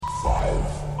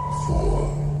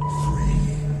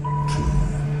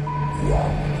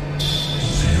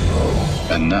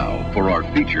And now for our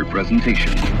feature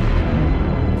presentation.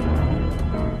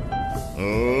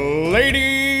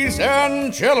 Ladies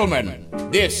and gentlemen,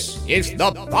 this is the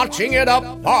Botching It Up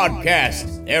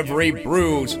podcast. Every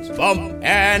bruise, bump,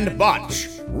 and botch.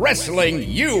 Wrestling,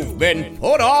 you've been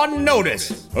put on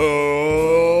notice.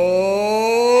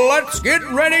 Let's get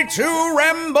ready to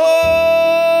ramble!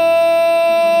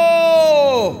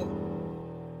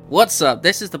 What's up?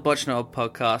 This is the Botching It Up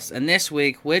podcast, and this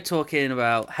week we're talking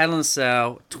about Hell in a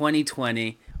Cell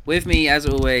 2020. With me, as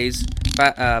always,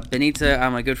 Benito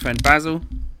and my good friend Basil.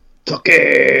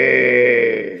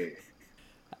 Tucky!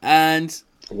 And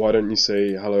Why don't you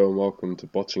say hello and welcome to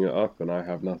Botching It Up? And I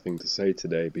have nothing to say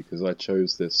today because I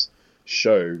chose this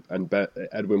show and bet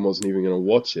Edwin wasn't even going to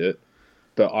watch it.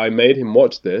 But I made him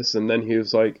watch this, and then he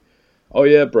was like, "Oh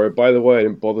yeah, bro, by the way, I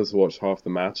didn't bother to watch half the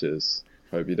matches.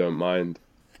 Hope you don't mind."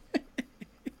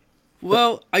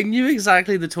 well, I knew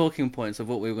exactly the talking points of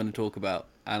what we were going to talk about,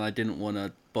 and I didn't want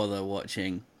to bother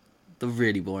watching the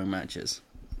really boring matches.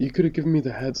 You could have given me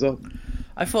the heads up.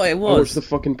 I thought it I watched was. the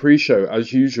fucking pre-show,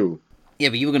 as usual. Yeah,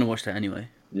 but you were going to watch that anyway.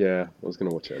 Yeah, I was going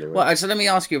to watch it anyway. Well, so let me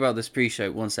ask you about this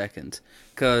pre-show 1 second,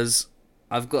 because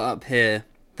I've got up here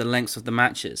the lengths of the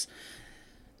matches.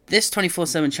 This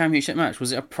 24/7 championship match,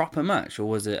 was it a proper match, or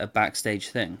was it a backstage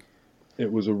thing?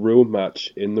 It was a real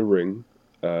match in the ring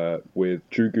with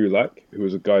Drew Gulak, who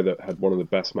was a guy that had one of the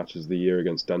best matches of the year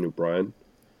against Daniel Bryan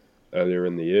earlier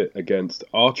in the year, against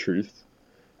R-Truth.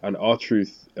 And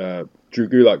R-Truth, Drew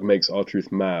Gulak makes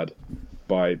R-Truth mad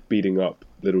by beating up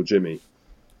Little Jimmy.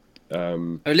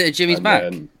 Little Jimmy's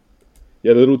back?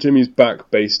 Yeah, Little Jimmy's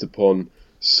back based upon...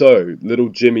 So, Little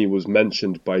Jimmy was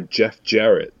mentioned by Jeff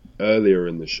Jarrett earlier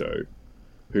in the show,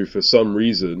 who for some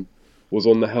reason was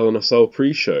on the Hell in a Cell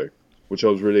pre-show, which I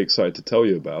was really excited to tell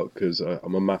you about because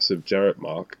I'm a massive Jarrett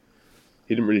mark.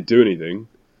 He didn't really do anything,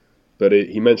 but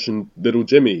he mentioned Little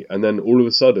Jimmy, and then all of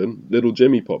a sudden, Little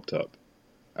Jimmy popped up,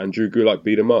 and Drew Gulak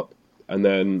beat him up, and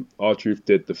then R-Truth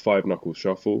did the 5-knuckle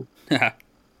shuffle.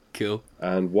 Cool.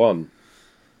 And won.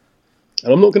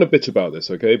 And I'm not going to bitch about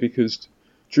this, okay, because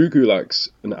Drew Gulak's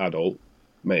an adult,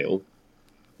 male,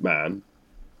 man,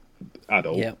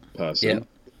 adult person. Yep.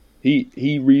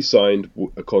 He re-signed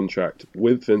a contract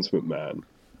with Vince McMahon.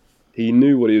 He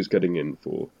knew what he was getting in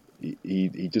for.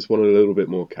 He just wanted a little bit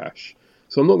more cash.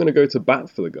 So I'm not going to go to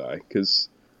bat for the guy, because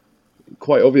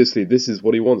quite obviously this is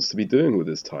what he wants to be doing with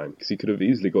his time, because he could have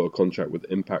easily got a contract with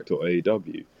Impact or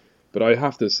AEW. But I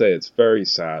have to say, it's very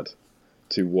sad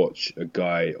to watch a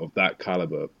guy of that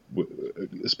caliber,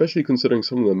 especially considering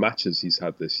some of the matches he's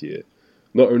had this year,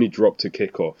 not only drop to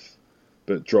kickoff,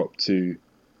 but drop to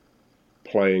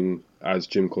playing, as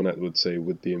Jim Cornette would say,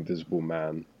 with the Invisible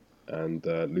Man, and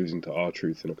losing to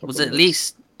R-Truth in a couple Was of it at minutes.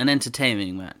 least an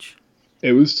entertaining match?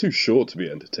 It was too short to be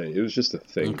entertaining. It was just a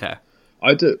thing. Okay.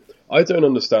 I don't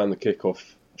understand the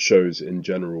kickoff shows in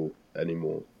general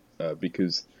anymore,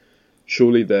 because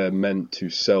surely they're meant to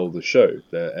sell the show.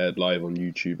 They're aired live on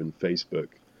YouTube and Facebook.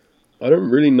 I don't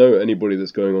really know anybody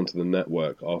that's going onto the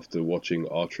network after watching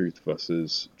R-Truth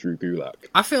versus Drew Gulak.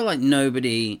 I feel like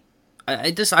nobody...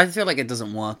 I feel like it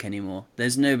doesn't work anymore.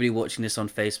 There's nobody watching this on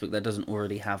Facebook that doesn't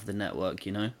already have the network,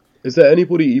 you know? Is there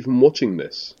anybody even watching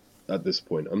this at this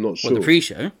point? I'm not sure. What, the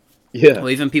pre-show? Yeah. Or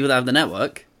even people that have the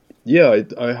network? Yeah,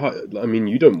 I mean,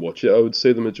 you don't watch it. I would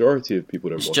say the majority of people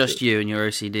don't watch it. It's just you and your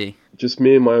OCD. Just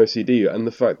me and my OCD, and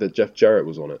the fact that Jeff Jarrett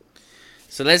was on it.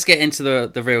 So let's get into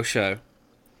the real show.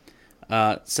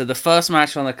 So the first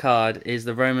match on the card is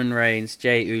the Roman Reigns,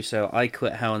 Jey Uso, I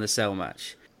Quit Hell in a Cell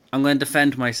match. I'm going to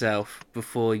defend myself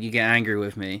before you get angry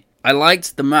with me. I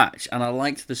liked the match, and I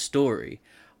liked the story.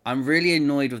 I'm really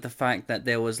annoyed with the fact that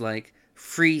there was, like,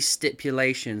 3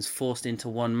 stipulations forced into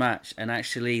one match, and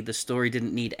actually the story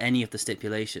didn't need any of the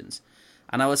stipulations.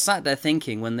 And I was sat there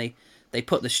thinking, when they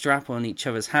put the strap on each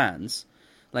other's hands,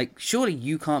 like, surely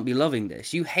you can't be loving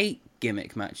this. You hate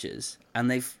gimmick matches, and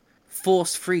they've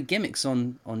forced 3 gimmicks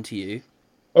onto you.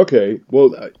 Okay,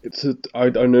 well, I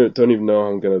don't even know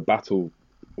how I'm going to battle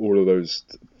all of those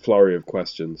flurry of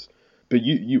questions. But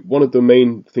you one of the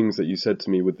main things that you said to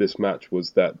me with this match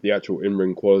was that the actual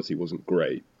in-ring quality wasn't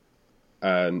great.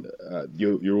 And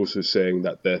you're also saying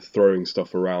that they're throwing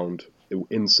stuff around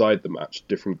inside the match,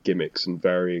 different gimmicks and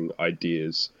varying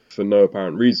ideas for no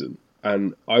apparent reason.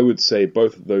 And I would say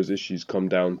both of those issues come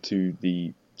down to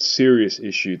the serious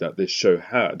issue that this show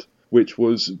had, which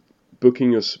was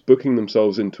booking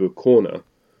themselves into a corner,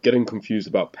 getting confused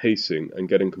about pacing, and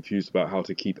getting confused about how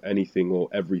to keep anything or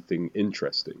everything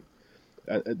interesting.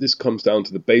 And this comes down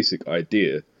to the basic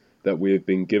idea that we have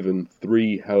been given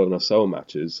 3 Hell in a Cell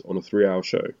matches on a 3-hour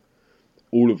show,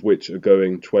 all of which are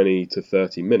going 20 to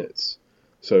 30 minutes.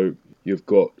 So you've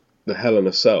got the Hell in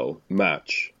a Cell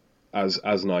match as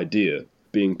an idea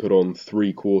being put on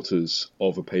 3/4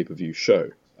 of a pay-per-view show.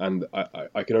 And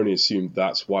I can only assume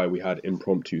that's why we had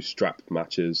impromptu strap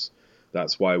matches.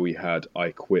 That's why we had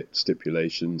I quit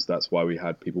stipulations. That's why we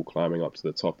had people climbing up to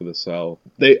the top of the cell.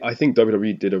 I think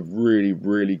WWE did a really,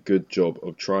 really good job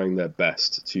of trying their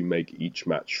best to make each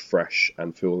match fresh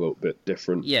and feel a little bit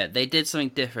different. Yeah, they did something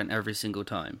different every single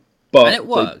time. But and it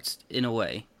worked, in a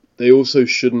way. They also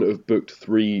shouldn't have booked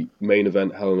 3 main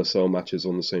event Hell in a Cell matches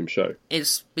on the same show.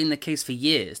 It's been the case for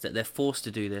years that they're forced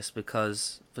to do this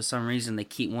because, for some reason, they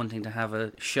keep wanting to have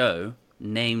a show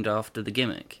named after the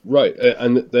gimmick. Right,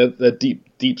 and they're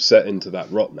deep set into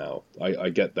that rot now. I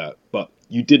get that. But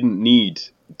you didn't need,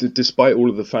 despite all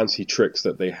of the fancy tricks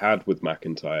that they had with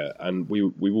McIntyre, and we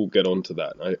will get onto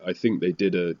that, I think they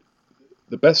did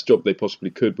the best job they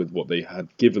possibly could with what they had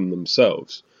given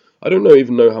themselves. I don't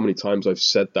even know how many times I've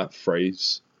said that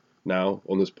phrase now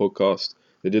on this podcast.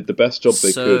 They did the best job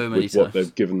they could with what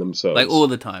they've given themselves. Like all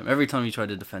the time. Every time you try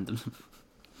to defend them.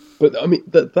 But I mean,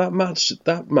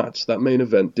 that main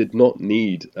event did not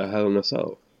need a Hell in a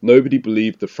Cell. Nobody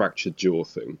believed the fractured jaw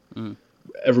thing.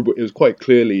 Everybody, it was quite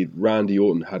clearly Randy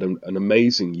Orton had an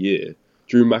amazing year.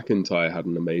 Drew McIntyre had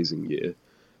an amazing year.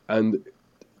 And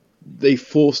they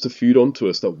forced a feud onto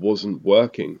us that wasn't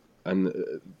working. And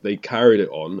they carried it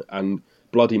on and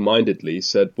bloody-mindedly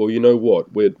said, well, you know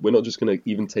what, we're not just going to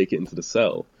even take it into the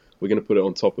cell, we're going to put it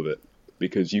on top of it,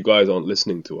 because you guys aren't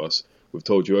listening to us. We've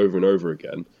told you over and over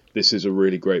again, this is a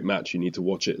really great match, you need to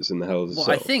watch it, it's in the Hell of a Cell.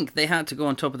 Well, I think they had to go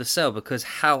on top of the cell, because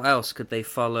how else could they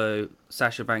follow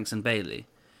Sasha Banks and Bayley?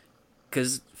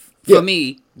 Because, for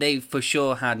me, they for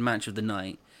sure had match of the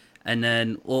night, and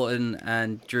then Orton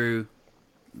and Drew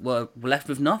were left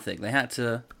with nothing. They had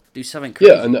to do something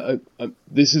crazy. Yeah, and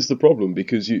this is the problem,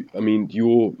 because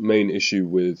your main issue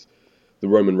with the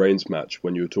Roman Reigns match,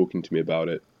 when you were talking to me about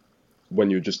it, when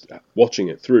you were just watching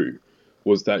it through,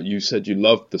 was that you said you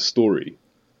loved the story,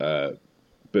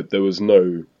 but there was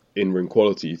no in-ring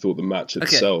quality. You thought the match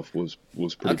itself was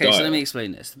pretty dire. So let me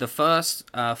explain this. The first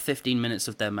 15 minutes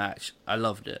of their match, I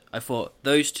loved it. I thought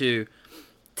those two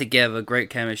together, great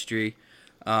chemistry.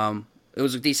 It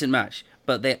was a decent match.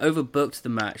 But they overbooked the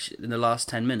match in the last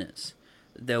 10 minutes.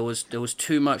 There was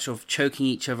too much of choking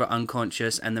each other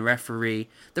unconscious, and the referee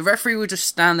would just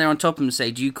stand there on top of him and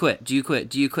say, do you quit? Do you quit?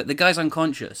 Do you quit? The guy's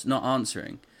unconscious, not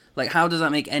answering. Like, how does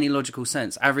that make any logical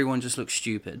sense? Everyone just looks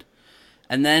stupid.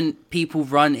 And then people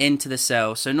run into the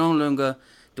cell, so no longer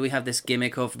do we have this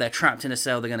gimmick of they're trapped in a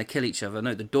cell, they're going to kill each other.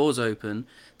 No, the door's open,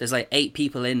 there's like 8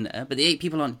 people in there, but the 8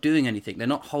 people aren't doing anything. They're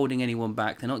not holding anyone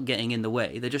back, they're not getting in the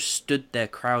way. They just stood there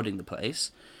crowding the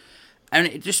place. And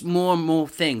it just more and more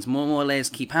things, more and more layers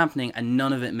keep happening, and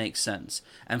none of it makes sense.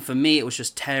 And for me, it was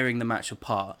just tearing the match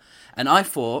apart. And I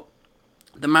thought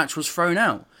the match was thrown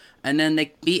out. And then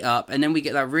they beat up, and then we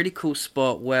get that really cool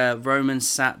spot where Roman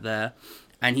sat there,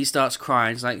 and he starts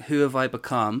crying. He's like, who have I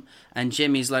become? And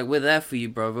Jimmy's like, we're there for you,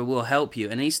 brother. We'll help you.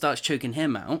 And he starts choking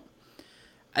him out.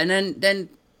 And then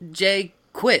Jay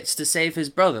quits to save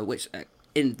his brother, which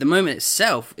in the moment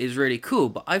itself is really cool.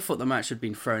 But I thought the match had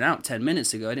been thrown out 10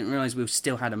 minutes ago. I didn't realize we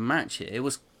still had a match here. It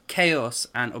was chaos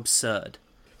and absurd.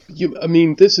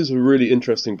 This is a really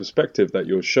interesting perspective that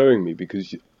you're showing me,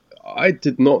 because I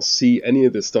did not see any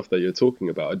of the stuff that you're talking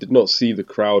about. I did not see the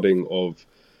crowding of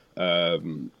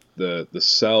the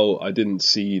cell. I didn't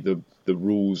see the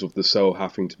rules of the cell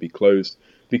having to be closed,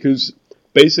 because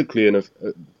basically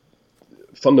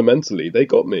fundamentally they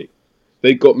got me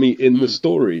in the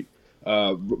story.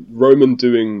 Roman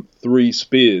doing 3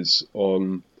 spears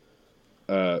on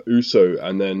Uso,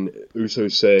 and then Uso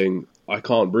saying, I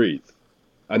can't breathe,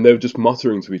 and they were just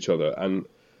muttering to each other, and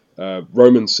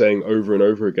Roman saying over and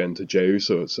over again to Jey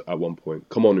Uso at one point,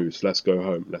 come on Us, let's go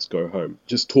home.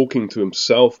 Just talking to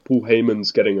himself. Paul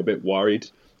Heyman's getting a bit worried,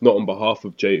 not on behalf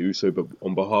of Jey Uso, but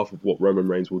on behalf of what Roman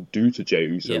Reigns will do to Jey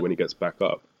Uso when he gets back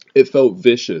up. It felt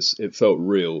vicious, it felt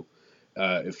real,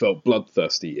 it felt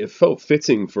bloodthirsty, it felt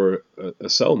fitting for a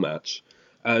cell match.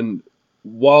 And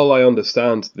while I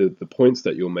understand the points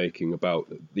that you're making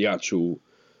about the actual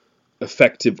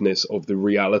effectiveness of the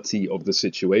reality of the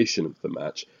situation of the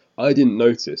match, I didn't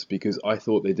notice, because I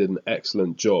thought they did an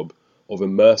excellent job of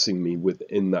immersing me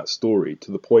within that story,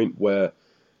 to the point where,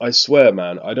 I swear,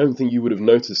 man, I don't think you would have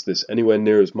noticed this anywhere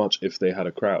near as much if they had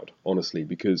a crowd, honestly,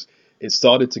 because it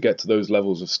started to get to those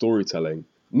levels of storytelling,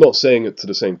 not saying it to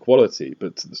the same quality,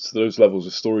 but to those levels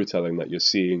of storytelling that you're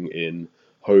seeing in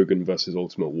Hogan versus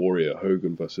Ultimate Warrior,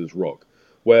 Hogan versus Rock,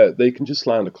 where they can just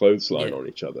land a clothesline on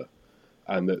each other.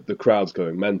 And the crowd's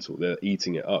going mental. They're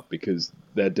eating it up because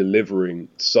they're delivering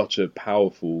such a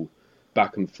powerful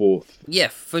back and forth. Yeah,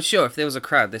 for sure. If there was a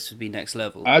crowd, this would be next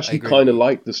level. I actually kind of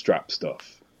like the strap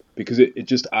stuff because it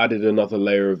just added another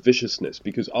layer of viciousness.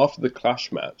 Because after the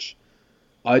Clash match,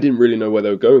 I didn't really know where they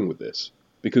were going with this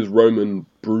because Roman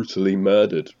brutally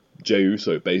murdered Jey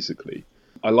Uso, basically.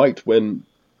 I liked when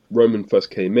Roman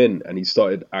first came in and he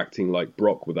started acting like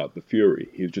Brock without the fury.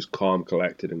 He was just calm,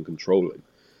 collected, and controlling.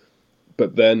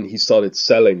 But then he started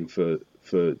selling for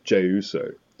Jey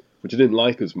Uso, which I didn't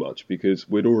like as much because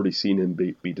we'd already seen him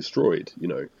be destroyed, you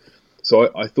know. So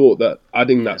I thought that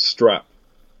adding that strap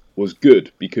was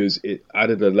good because it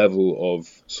added a level of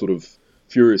sort of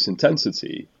furious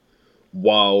intensity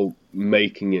while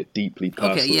making it deeply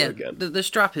personal again. The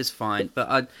strap is fine,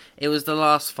 but it was the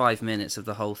last 5 minutes of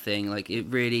the whole thing. Like, it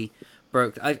really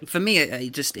broke. For me,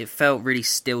 it felt really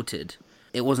stilted.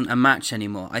 It wasn't a match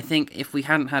anymore. I think if we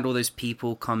hadn't had all those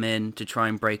people come in to try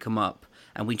and break them up,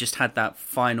 and we just had that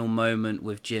final moment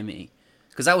with Jimmy,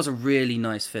 because that was a really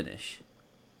nice finish,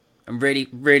 and really,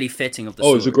 really fitting of the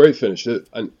story. It was a great finish,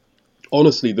 and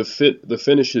honestly, the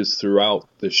finishes throughout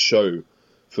this show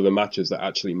for the matches that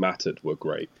actually mattered were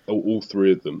great. All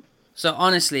three of them. So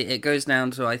honestly, it goes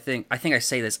down to I think I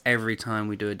say this every time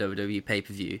we do a WWE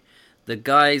pay-per-view. The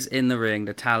guys in the ring,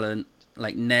 the talent,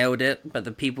 like nailed it, but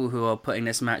the people who are putting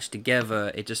this match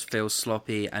together, it just feels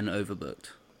sloppy and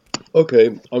overbooked.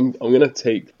 Okay, I'm gonna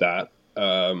take that.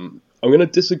 I'm gonna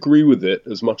disagree with it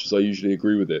as much as I usually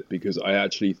agree with it because I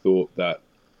actually thought that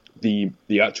the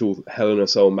actual Hell in a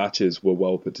Cell matches were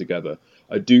well put together.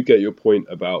 I do get your point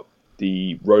about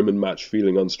the Roman match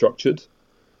feeling unstructured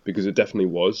because it definitely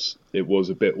was. It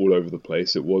was a bit all over the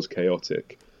place. It was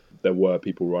chaotic. There were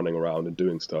people running around and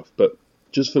doing stuff. But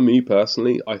just for me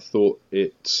personally, I thought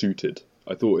it suited.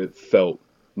 I thought it felt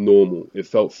normal. It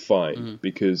felt fine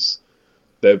because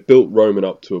they've built Roman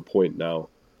up to a point now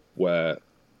where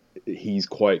he's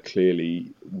quite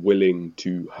clearly willing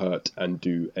to hurt and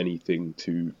do anything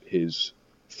to his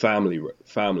family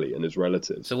and his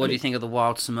relatives. So what do you think of the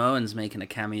Wild Samoans making a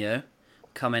cameo?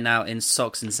 Coming out in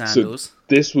socks and sandals. So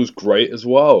this was great as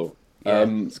well. Yeah,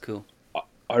 it's cool.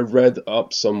 I read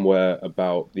up somewhere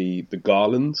about the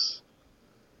garlands.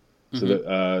 So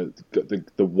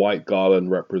the white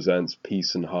garland represents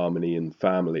peace and harmony and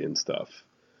family and stuff,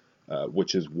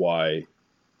 which is why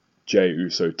Jey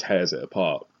Uso tears it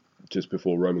apart just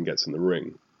before Roman gets in the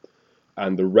ring.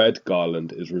 And the red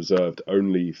garland is reserved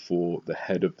only for the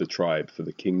head of the tribe, for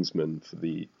the Kingsmen, for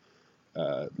the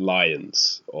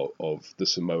lions of the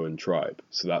Samoan tribe.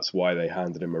 So that's why they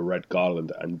handed him a red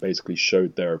garland and basically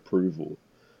showed their approval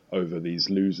over these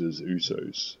losers,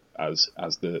 Usos, as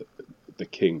the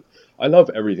king. I love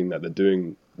everything that they're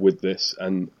doing with this,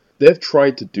 and they've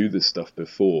tried to do this stuff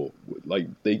before. Like,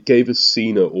 they gave us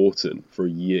Cena Orton for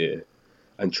a year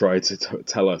and tried to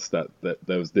tell us that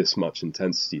there was this much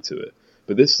intensity to it.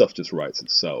 But this stuff just writes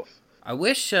itself. I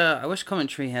wish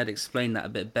commentary had explained that a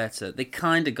bit better. They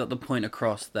kind of got the point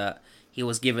across that he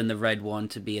was given the red one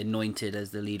to be anointed as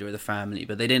the leader of the family,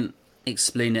 but they didn't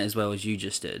explain it as well as you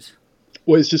just did.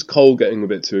 Well, it's just Cole getting a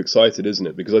bit too excited, isn't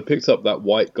it? Because I picked up that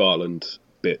white garland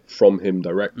bit from him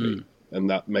directly, and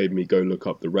that made me go look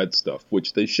up the red stuff,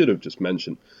 which they should have just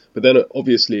mentioned. But then,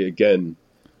 obviously, again,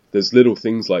 there's little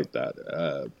things like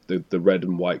that. The red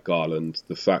and white garland,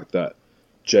 the fact that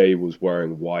Jey was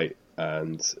wearing white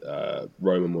and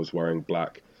Roman was wearing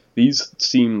black. These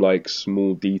seem like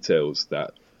small details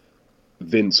that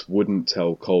Vince wouldn't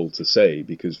tell Cole to say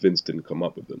because Vince didn't come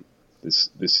up with them.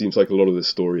 This seems like a lot of this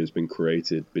story has been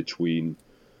created between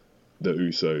the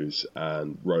Usos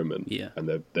and Roman. Yeah.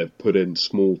 And they've put in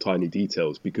small, tiny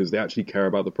details because they actually care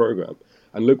about the program.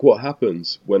 And look what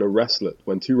happens when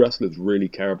two wrestlers really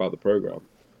care about the program.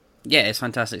 Yeah, it's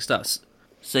fantastic stuff.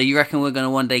 So you reckon we're going to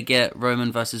one day get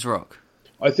Roman versus Rock?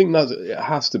 I think it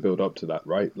has to build up to that,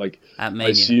 right? Like, At Mania. I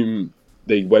assume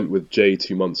they went with Jey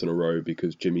 2 months in a row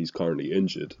because Jimmy's currently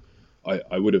injured.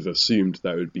 I would have assumed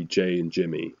that it would be Jey and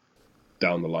Jimmy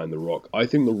down the line, The Rock. I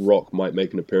think The Rock might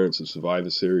make an appearance at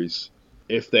Survivor Series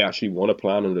if they actually want to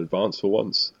plan in advance for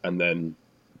once and then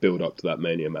build up to that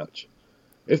Mania match.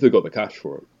 If they've got the cash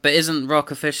for it. But isn't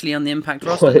Rock officially on the Impact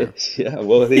roster now? Yeah,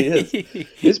 well, he is.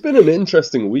 It's been an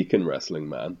interesting week in wrestling,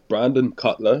 man. Brandon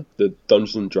Cutler, the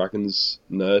Dungeons and Dragons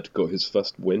nerd, got his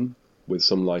first win with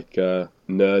some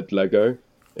nerd Lego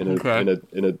in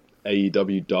a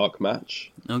AEW Dark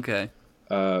match. Okay.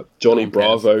 Johnny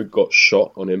Bravo got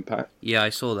shot on Impact. Yeah, I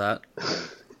saw that.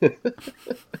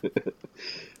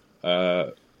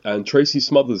 And Tracy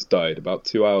Smothers died about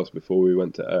 2 hours before we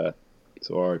went to air.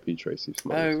 So R.I.P. Tracy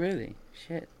Smothers. Oh, really?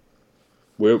 Shit.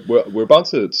 We're about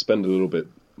to spend a little bit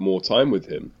more time with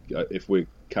him if we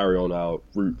carry on our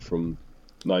route from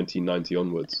 1990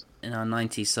 onwards. In our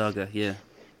 90s saga, yeah.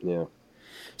 Yeah.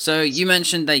 So you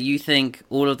mentioned that you think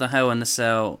all of the Hell in the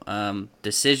Cell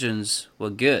decisions were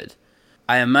good.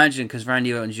 I imagine because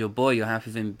Randy Orton's your boy, you're happy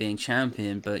with him being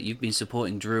champion, but you've been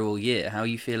supporting Drew all year. How are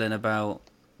you feeling about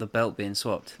the belt being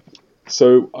swapped?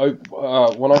 So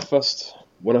when I first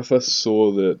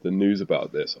saw the news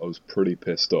about this, I was pretty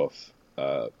pissed off.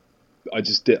 I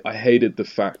hated the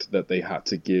fact that they had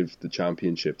to give the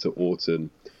championship to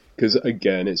Orton, because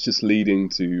again, it's just leading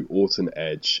to Orton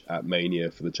Edge at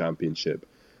Mania for the championship.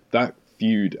 That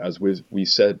feud, as we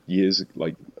said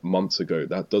months ago,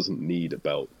 that doesn't need a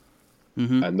belt.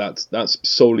 Mm-hmm. And that's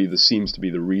solely seems to be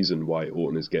the reason why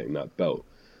Orton is getting that belt.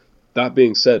 That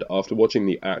being said, after watching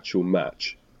the actual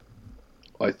match,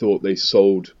 I thought they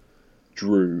sold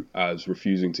Drew as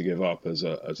refusing to give up as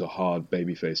a hard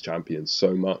babyface champion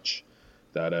so much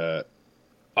that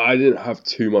I didn't have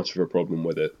too much of a problem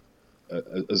with it,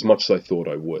 as much as I thought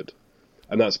I would.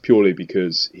 And that's purely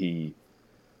because he,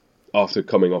 after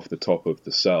coming off the top of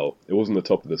the cell, it wasn't the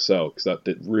top of the cell, because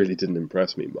really didn't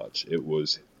impress me much. It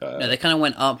was... No, they kind of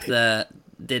went up there,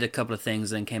 did a couple of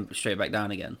things, and came straight back down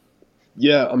again.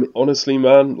 Yeah, I mean, honestly,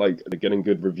 man, like, getting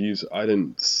good reviews, I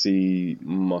didn't see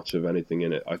much of anything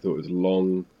in it. I thought it was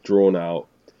long, drawn out.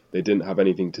 They didn't have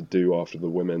anything to do after the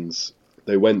women's.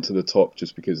 They went to the top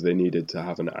just because they needed to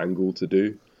have an angle to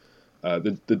do.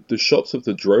 The shots of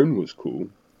the drone was cool.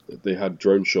 They had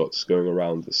drone shots going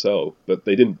around the cell, but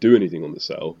they didn't do anything on the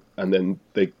cell. And then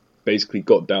they basically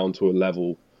got down to a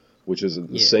level which is at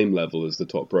the same level as the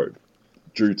top rope.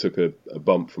 Drew took a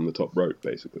bump from the top rope,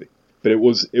 basically. But it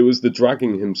was the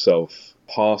dragging himself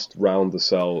past round the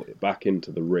cell, back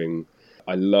into the ring.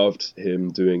 I loved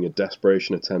him doing a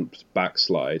desperation attempt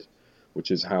backslide, which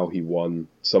is how he won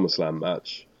SummerSlam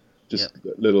match. Just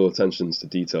little attentions to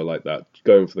detail like that,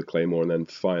 going for the Claymore, and then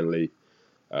finally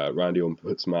Randy Orton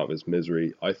puts him out of his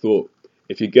misery. I thought,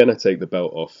 if you're going to take the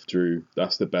belt off Drew,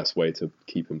 that's the best way to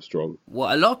keep him strong.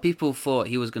 Well, a lot of people thought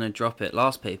he was going to drop it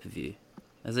last pay-per-view.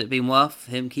 Has it been worth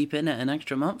him keeping it an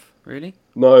extra month, really?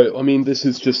 No, I mean, this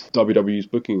is just WWE's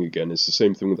booking again. It's the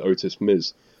same thing with Otis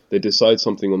Miz. They decide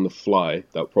something on the fly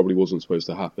that probably wasn't supposed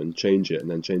to happen, change it, and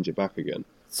then change it back again.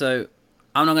 So,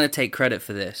 I'm not going to take credit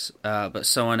for this, but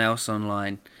someone else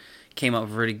online came up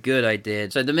with a really good idea.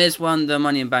 So, The Miz won the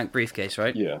Money in Bank briefcase,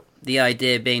 right? Yeah. The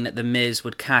idea being that The Miz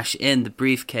would cash in the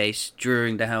briefcase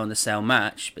during the Hell in the Cell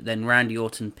match, but then Randy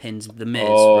Orton pins The Miz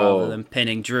rather than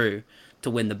pinning Drew to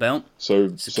win the belt.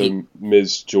 So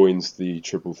Miz joins the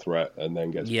triple threat and then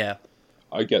gets... Yeah.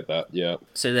 I get that, yeah.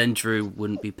 So then Drew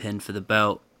wouldn't be pinned for the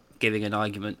belt, giving an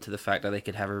argument to the fact that they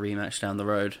could have a rematch down the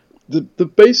road. The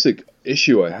basic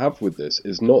issue I have with this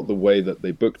is not the way that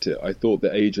they booked it. I thought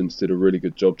the agents did a really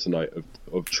good job tonight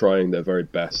of trying their very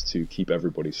best to keep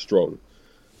everybody strong.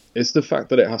 It's the fact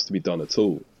that it has to be done at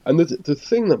all. And the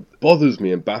thing that bothers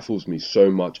me and baffles me so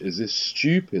much is this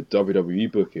stupid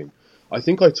WWE booking. I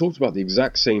think I talked about the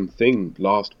exact same thing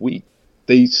last week.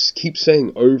 They keep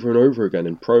saying over and over again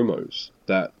in promos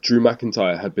that Drew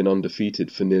McIntyre had been undefeated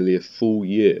for nearly a full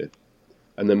year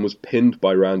and then was pinned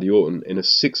by Randy Orton in a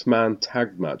 6-man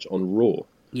tag match on Raw.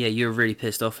 Yeah, you were really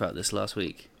pissed off about this last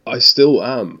week. I still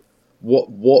am. What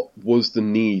was the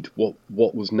need? What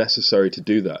was necessary to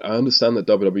do that? I understand that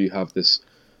WWE have this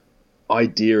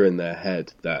idea in their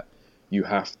head that you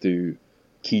have to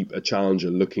keep a challenger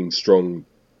looking strong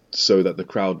so that the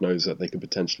crowd knows that they could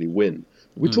potentially win.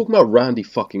 We're talking about Randy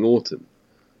fucking Orton.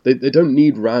 They don't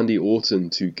need Randy Orton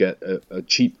to get a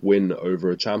cheap win over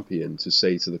a champion to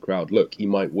say to the crowd, look, he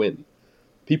might win.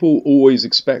 People always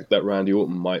expect that Randy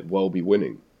Orton might well be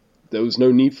winning. There was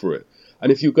no need for it.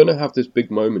 And if you're going to have this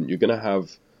big moment, you're going to have,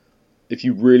 if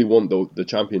you really want the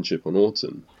championship on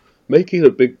Orton, make it a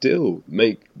big deal.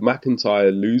 Make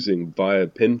McIntyre losing via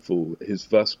pinfall, his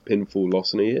first pinfall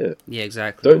loss in a year. Yeah,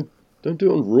 exactly. Don't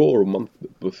do it on Raw a month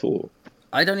before.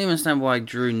 I don't even understand why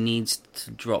Drew needs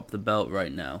to drop the belt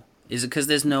right now. Is it because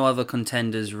there's no other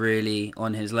contenders really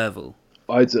on his level?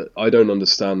 I don't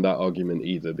understand that argument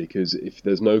either, because if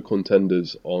there's no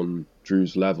contenders on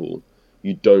Drew's level,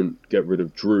 you don't get rid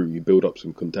of Drew, you build up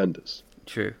some contenders.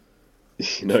 True.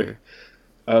 You know? True.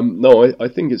 No, I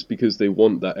think it's because they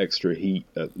want that extra heat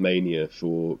at Mania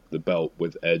for the belt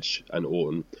with Edge and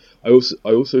Orton. I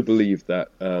also believe that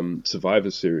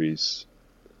Survivor Series,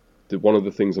 one of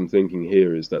the things I'm thinking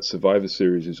here is that Survivor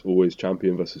Series is always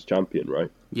champion versus champion,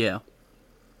 right? Yeah.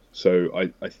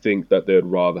 So I think that they'd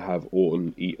rather have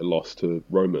Orton eat a loss to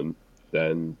Roman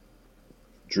than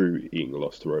Drew eating a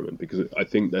loss to Roman, because I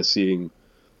think they're seeing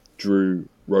Drew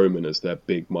Roman as their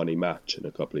big money match in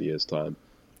a couple of years' time.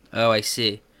 Oh, I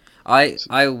see.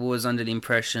 I was under the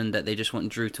impression that they just want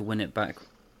Drew to win it back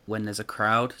when there's a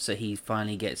crowd, so he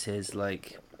finally gets his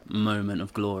like moment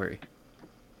of glory.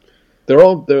 There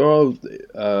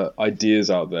are ideas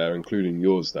out there, including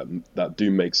yours, that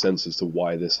do make sense as to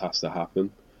why this has to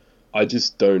happen. I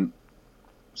just don't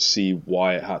see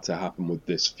why it had to happen with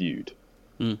this feud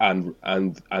and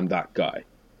that guy.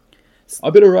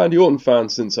 I've been a Randy Orton fan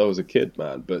since I was a kid,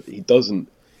 man, but he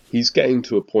doesn't. He's getting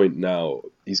to a point now.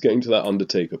 He's getting to that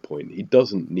Undertaker point. He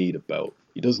doesn't need a belt.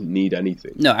 He doesn't need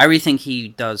anything. No, everything he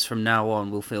does from now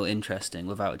on will feel interesting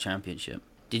without a championship.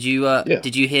 Did you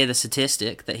Did you hear the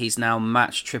statistic that he's now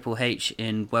matched Triple H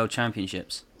in World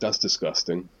Championships? That's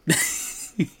disgusting.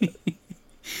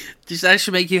 Does that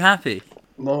should make you happy?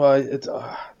 No,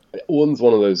 Orton's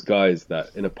one of those guys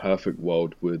that in a perfect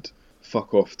world would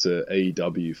fuck off to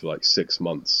AEW for like 6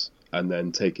 months and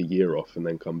then take a year off and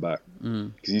then come back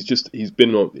because he's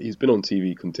been on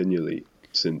TV continually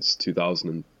since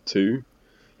 2002.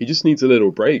 He just needs a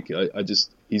little break.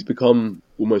 He's become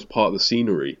almost part of the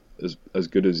scenery as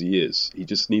good as he is. He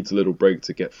just needs a little break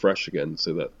to get fresh again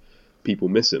so that people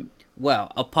miss him.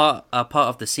 Well, a part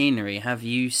of the scenery. Have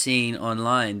you seen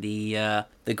online the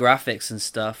graphics and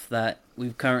stuff that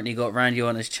we've currently got Randy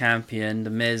Orton as champion, The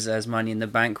Miz as Money in the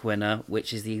Bank winner,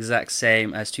 which is the exact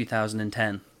same as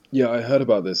 2010. Yeah, I heard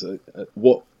about this.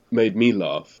 What made me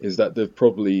laugh is that they've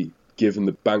probably given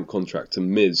the bank contract to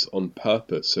Miz on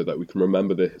purpose so that we can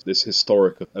remember this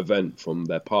historic event from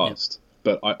their past.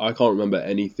 But I can't remember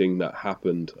anything that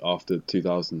happened after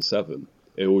 2007.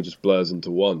 It all just blurs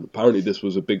into one. Apparently this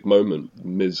was a big moment.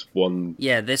 Miz won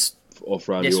off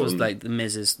Randy Orton. Was like the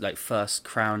Miz's like first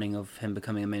crowning of him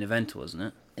becoming a main eventer, wasn't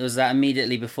it? It was that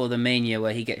immediately before the Mania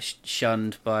where he gets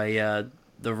shunned by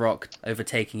The Rock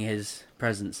overtaking his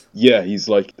presence. Yeah, he's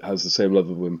like has the same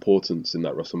level of importance in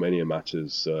that WrestleMania match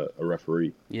as a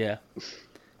referee. Yeah.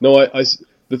 No,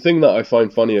 the thing that I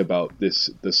find funny about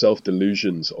the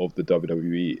self-delusions of the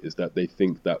WWE is that they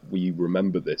think that we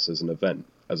remember this as an event,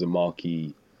 as a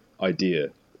marquee idea.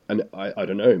 And I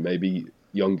don't know, maybe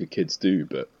younger kids do,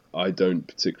 but I don't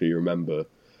particularly remember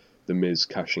The Miz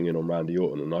cashing in on Randy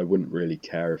Orton, and I wouldn't really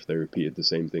care if they repeated the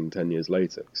same thing 10 years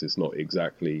later, because it's not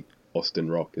exactly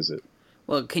Austin Rock, is it?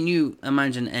 Well, can you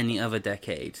imagine any other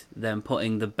decade them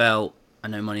putting the belt, I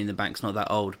know Money in the Bank's not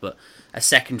that old, but a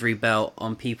secondary belt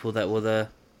on people that were the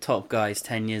top guys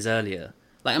 10 years earlier?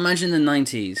 Like, imagine the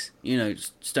 90s, you know,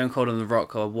 Stone Cold and The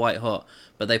Rock are white hot,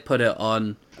 but they put it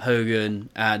on Hogan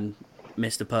and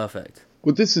Mr. Perfect.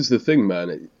 Well, this is the thing,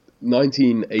 man.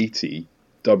 1980,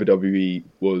 WWE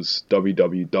was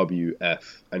WWF,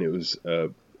 and it was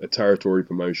a territory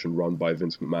promotion run by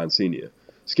Vince McMahon Sr.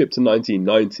 Skip to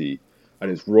 1990, and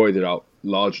it's roided out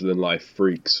larger-than-life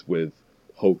freaks with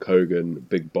Hulk Hogan,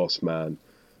 Big Boss Man,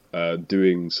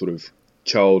 doing sort of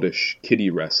childish kiddie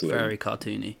wrestling. Very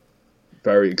cartoony.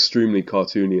 Very extremely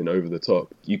cartoony and over the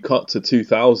top. You cut to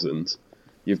 2000,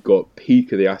 you've got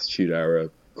peak of the Attitude Era,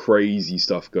 crazy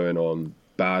stuff going on,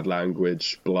 bad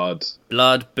language, blood,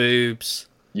 boobs,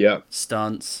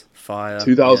 stunts, fire.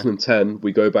 2010,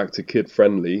 we go back to kid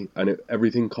friendly, and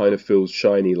everything kind of feels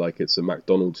shiny, like it's a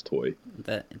McDonald's toy.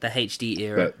 The HD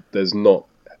era. But there's not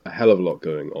a hell of a lot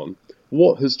going on.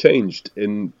 What has changed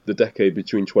in the decade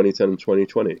between 2010 and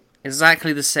 2020?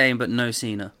 Exactly the same, but no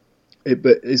Cena.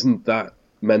 But isn't that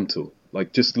mental?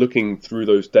 Like, just looking through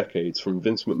those decades from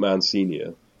Vince McMahon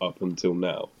Sr. up until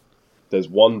now, there's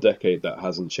one decade that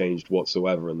hasn't changed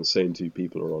whatsoever, and the same two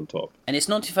people are on top. And it's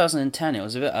not 2010, it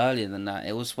was a bit earlier than that.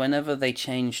 It was whenever they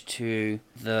changed to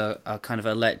the kind of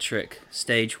electric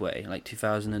stageway, like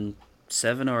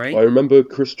 2007 or 8. I remember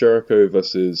Chris Jericho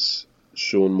versus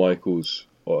Shawn Michaels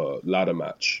ladder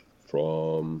match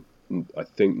from, I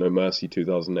think, No Mercy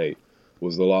 2008.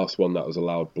 Was the last one that was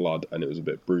allowed blood, and it was a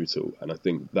bit brutal. And I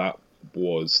think that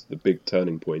was the big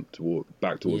turning point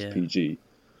back towards PG.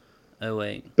 Oh,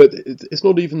 wait. But it's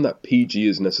not even that PG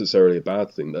is necessarily a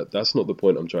bad thing. That's not the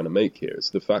point I'm trying to make here.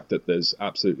 It's the fact that there's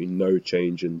absolutely no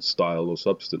change in style or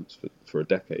substance for a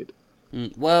decade.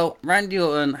 Well, Randy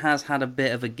Orton has had a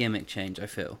bit of a gimmick change, I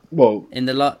feel. Well, in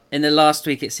the last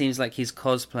week, it seems like he's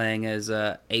cosplaying as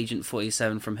Agent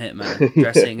 47 from Hitman,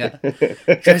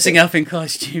 dressing up in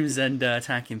costumes and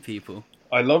attacking people.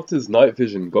 I loved his night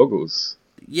vision goggles.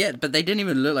 Yeah, but they didn't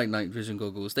even look like night vision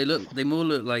goggles. They more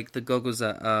look like the goggles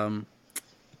that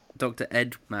Dr.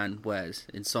 Eggman wears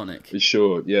in Sonic.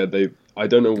 Sure, yeah. I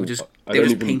don't know. They were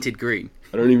just painted green.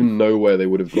 I don't even know where they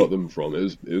would have got them from.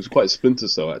 It was quite Splinter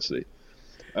Cell, actually.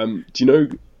 Do you know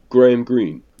Graham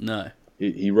Greene? No.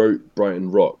 He wrote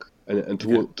Brighton Rock, and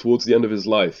towards the end of his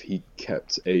life, he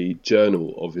kept a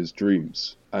journal of his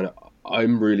dreams. And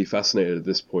I'm really fascinated at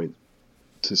this point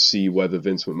to see whether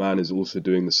Vince McMahon is also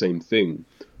doing the same thing,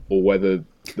 or whether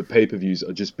the pay-per-views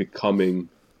are just becoming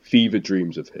fever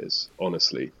dreams of his,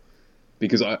 honestly.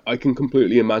 Because I can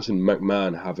completely imagine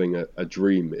McMahon having a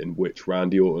dream in which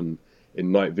Randy Orton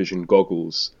in night vision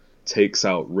goggles takes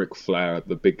out Ric Flair at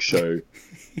the Big Show.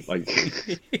 Like,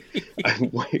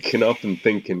 I'm waking up and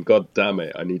thinking, God damn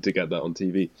it, I need to get that on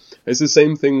TV. It's the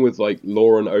same thing with, like,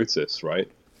 Law and Otis, right?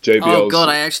 JBL's... Oh, God,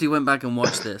 I actually went back and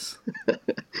watched this.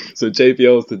 So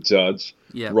JBL's the judge.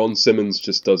 Yeah. Ron Simmons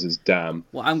just does his damn.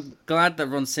 Well, I'm glad that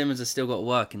Ron Simmons has still got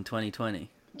work in 2020.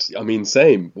 I mean,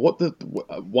 same.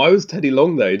 Why was Teddy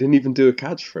Long there? He didn't even do a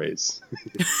catchphrase.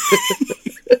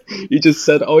 He just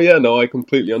said, "Oh yeah, no, I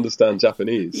completely understand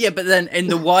Japanese." Yeah, but then in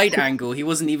the wide angle, he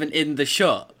wasn't even in the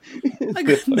shot. I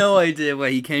got no idea where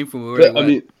he came from or where he went. I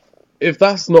mean, if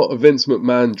that's not a Vince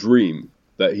McMahon dream,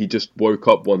 that he just woke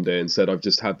up one day and said, "I've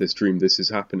just had this dream, this is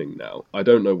happening now," I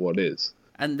don't know what is.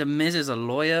 And The Miz is a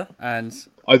lawyer, and...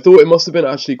 I thought it must have been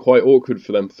actually quite awkward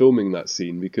for them filming that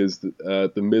scene, because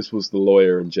the Miz was the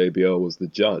lawyer and JBL was the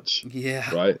judge.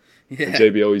 Yeah. Right? Yeah. And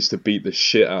JBL used to beat the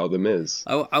shit out of the Miz.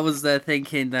 I was there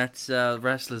thinking that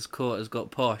Wrestlers Court has got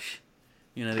posh.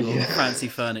 You know, they got fancy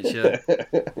furniture.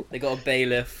 They got a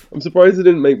bailiff. I'm surprised they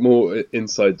didn't make more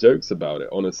inside jokes about it,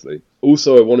 honestly.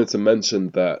 Also, I wanted to mention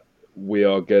that we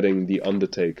are getting The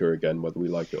Undertaker again, whether we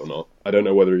like it or not. I don't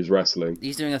know whether he's wrestling.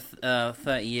 He's doing a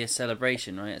 30-year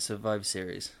celebration, right, at Survivor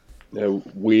Series. Yeah,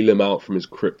 wheel him out from his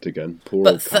crypt again. Poor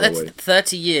But old Calloway.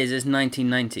 30 years is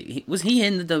 1990. Was he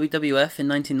in the WWF in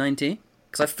 1990?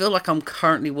 Because I feel like I'm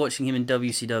currently watching him in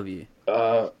WCW.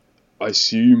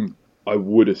 I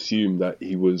would assume that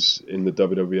he was in the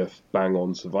WWF Bang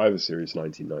On Survivor Series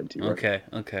 1990, right?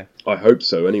 Okay. I hope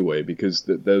so anyway, because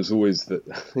there's always that...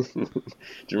 Do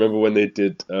you remember when they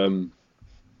did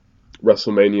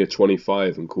WrestleMania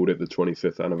 25 and called it the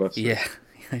 25th anniversary? Yeah,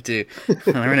 I do.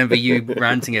 And I remember you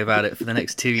ranting about it for the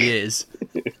next 2 years.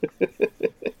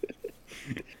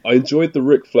 I enjoyed the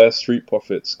Ric Flair Street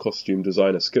Profits costume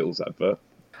designer Skittles advert.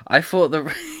 I thought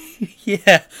that...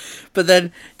 Yeah, but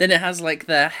then it has like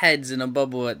their heads in a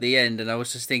bubble at the end, and I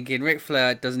was just thinking, Ric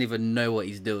Flair doesn't even know what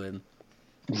he's doing.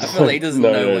 I feel like he doesn't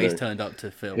know what he's turned up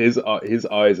to film. His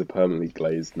eyes are permanently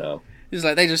glazed now. It's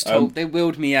like they just they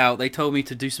wheeled me out. They told me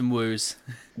to do some woos.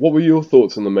 What were your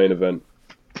thoughts on the main event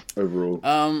overall?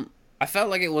 I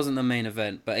felt like it wasn't the main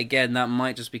event, but again, that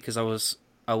might just because I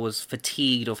was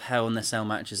fatigued of Hell in the Cell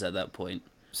matches at that point.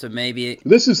 So maybe...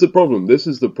 This is the problem. This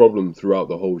is the problem throughout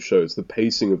the whole show. It's the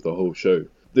pacing of the whole show.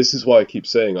 This is why I keep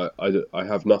saying I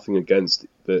have nothing against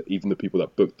even the people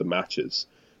that booked the matches.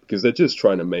 Because they're just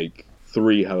trying to make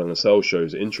 3 Hell in a Cell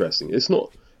shows interesting. It's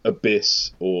not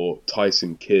Abyss or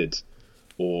Tyson Kidd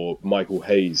or Michael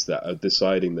Hayes that are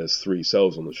deciding there's 3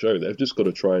 cells on the show. They've just got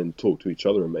to try and talk to each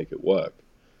other and make it work.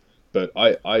 But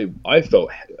I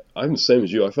felt... I'm the same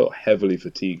as you. I felt heavily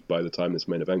fatigued by the time this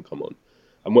main event come on.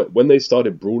 And when they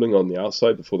started brawling on the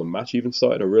outside before the match even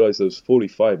started, I realised there was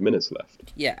 45 minutes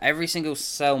left. Yeah, every single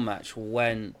cell match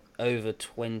went over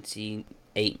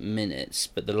 28 minutes,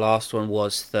 but the last one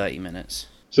was 30 minutes.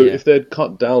 So if they'd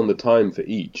cut down the time for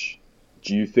each,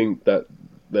 do you think that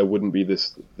there wouldn't be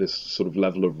this sort of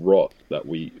level of rot that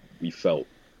we felt?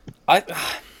 I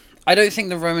don't think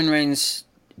the Roman Reigns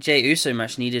Jey Uso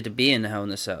match needed to be in the Hell in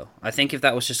a Cell. I think if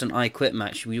that was just an I Quit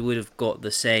match, we would have got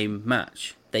the same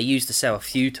match. They used the cell a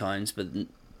few times, but it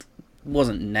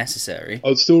wasn't necessary.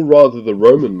 I'd still rather the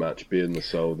Roman match be in the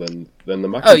cell than the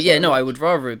McIntyre. Oh yeah, no, I would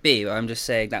rather it be. I'm just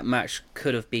saying that match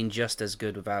could have been just as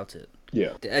good without it.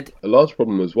 Yeah. A large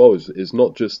problem as well is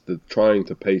not just the trying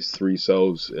to pace 3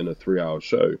 cells in a 3-hour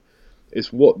show.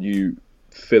 It's what you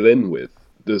fill in with.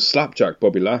 The slapjack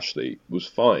Bobby Lashley was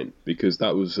fine because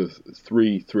that was a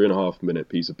 3.5 minute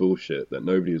piece of bullshit that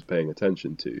nobody was paying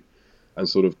attention to and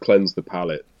sort of cleansed the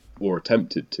palate, or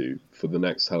attempted to, for the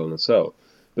next Hell in a Cell.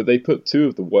 But they put 2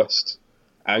 of the worst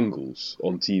angles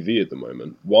on TV at the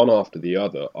moment, one after the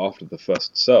other, after the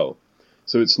first cell.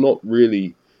 So it's not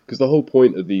really... Because the whole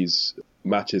point of these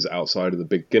matches outside of the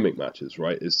big gimmick matches,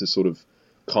 right, is to sort of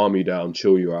calm you down,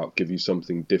 chill you out, give you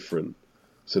something different,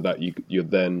 so that you're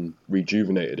then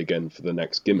rejuvenated again for the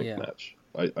next gimmick match.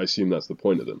 I assume that's the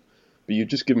point of them. But you've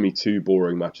just given me 2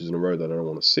 boring matches in a row that I don't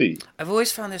want to see. I've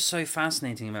always found this so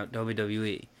fascinating about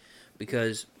WWE,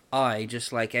 because I,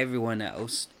 just like everyone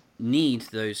else, need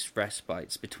those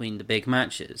respites between the big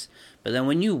matches. But then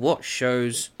when you watch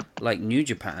shows like New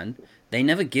Japan, they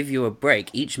never give you a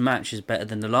break. Each match is better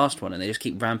than the last one, and they just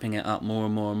keep ramping it up more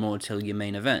and more and more till your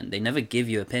main event. They never give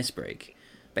you a piss break.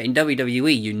 But in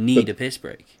WWE, you need a piss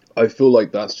break. I feel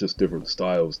like that's just different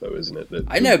styles, though, isn't it?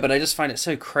 I know, but I just find it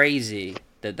so crazy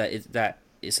that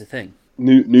is a thing.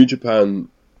 New Japan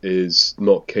is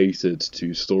not catered to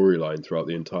storyline throughout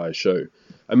the entire show.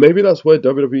 And maybe that's where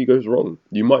WWE goes wrong.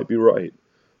 You might be right.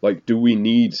 Like, do we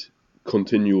need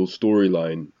continual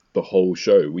storyline the whole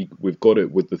show? We've got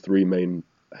it with the 3 main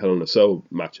Hell in a Cell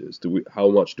matches. How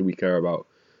much do we care about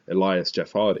Elias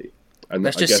Jeff Hardy? And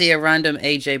Let's just see a random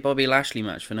AJ Bobby Lashley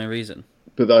match for no reason.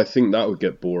 But I think that would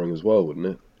get boring as well, wouldn't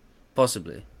it?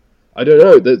 Possibly. I don't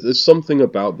know. There's something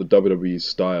about the WWE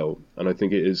style, and I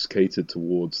think it is catered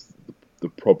towards the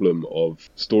problem of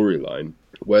storyline,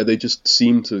 where they just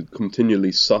seem to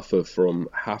continually suffer from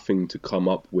having to come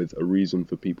up with a reason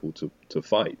for people to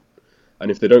fight.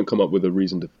 And if they don't come up with a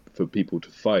reason for people to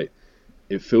fight,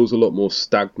 it feels a lot more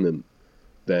stagnant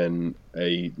than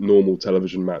a normal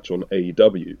television match on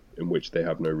AEW, in which they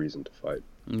have no reason to fight.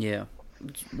 Yeah.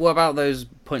 What about those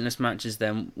pointless matches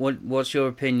then? What's your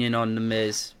opinion on The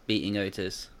Miz beating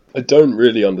Otis? I don't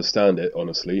really understand it,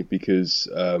 honestly, because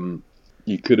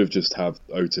you could have just had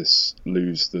Otis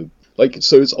lose the...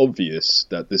 so it's obvious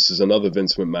that this is another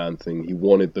Vince McMahon thing. He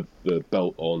wanted the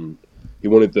belt on... He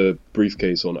wanted the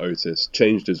briefcase on Otis,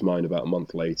 changed his mind about a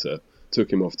month later,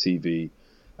 took him off TV,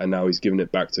 and now he's given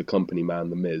it back to company man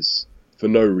The Miz for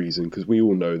no reason, because we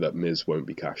all know that Miz won't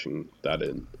be cashing that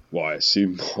in. Well, I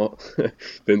assume not.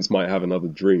 Vince might have another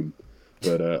dream,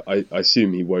 but I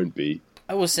assume he won't be.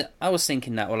 I was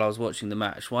thinking that while I was watching the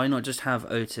match. Why not just have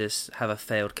Otis have a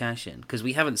failed cash-in? Because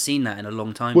we haven't seen that in a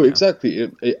long time now. Well,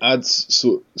 exactly. It adds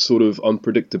sort of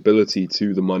unpredictability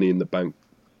to the Money in the Bank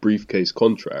briefcase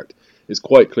contract. It's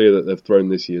quite clear that they've thrown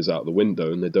this year's out the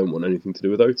window and they don't want anything to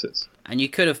do with Otis. And you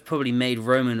could have probably made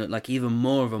Roman look like even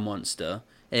more of a monster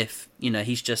if,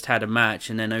 he's just had a match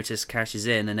and then Otis cashes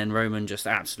in and then Roman just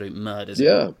absolute murders him.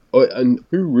 Yeah, and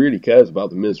who really cares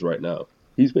about The Miz right now?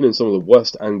 He's been in some of the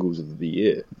worst angles of the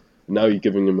year. Now you're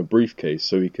giving him a briefcase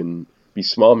so he can be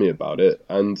smarmy about it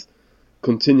and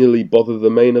continually bother the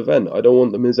main event. I don't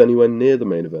want The Miz anywhere near the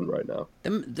main event right now.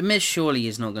 The Miz surely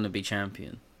is not going to be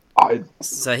champion.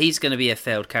 So he's going to be a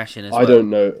failed cash-in as well.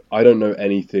 I don't know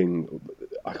anything.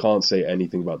 I can't say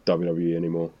anything about WWE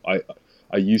anymore.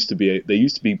 They used to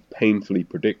be painfully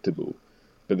predictable,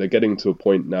 but they're getting to a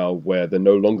point now where they're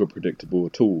no longer predictable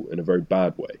at all in a very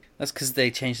bad way. That's because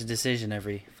they change the decision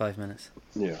every 5 minutes.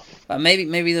 Yeah. But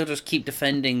maybe they'll just keep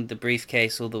defending the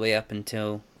briefcase all the way up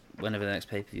until whenever the next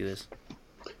pay-per-view is.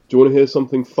 Do you want to hear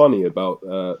something funny about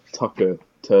Tucker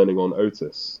turning on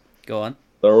Otis? Go on.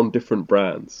 They're on different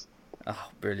brands.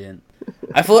 Oh, brilliant!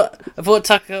 I thought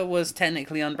Tucker was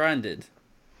technically unbranded.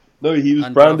 No, he was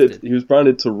branded. He was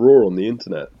branded to Raw on the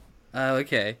internet. Oh,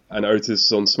 okay. And Otis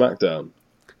is on SmackDown.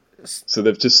 So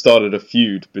they've just started a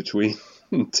feud between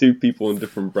 2 people on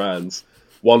different brands,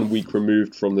 1 week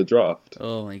removed from the draft.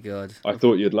 Oh my god! I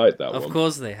thought you'd like that one. Of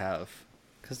course they have,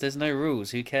 because there's no rules.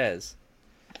 Who cares?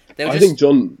 I think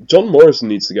John Morrison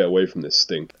needs to get away from this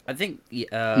stink. I think,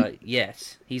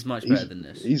 yes, he's much better than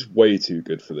this. He's way too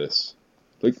good for this.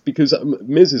 Because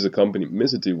Miz is a company,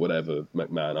 Miz will do whatever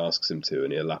McMahon asks him to,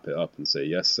 and he'll lap it up and say,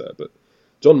 yes, sir. But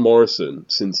John Morrison,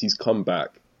 since he's come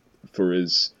back for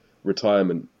his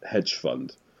retirement hedge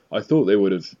fund, I thought they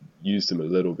would have used him a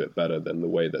little bit better than the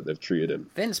way that they've treated him.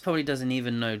 Vince probably doesn't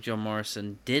even know John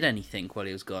Morrison did anything while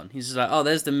he was gone. He's just like, oh,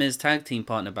 there's the Miz tag team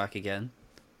partner back again.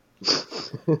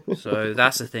 So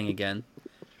that's a thing again.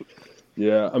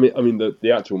 Yeah, I mean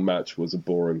the actual match was a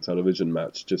boring television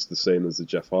match, just the same as the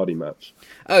Jeff Hardy match.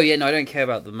 Oh yeah, no, I don't care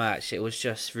about the match. It was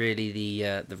just really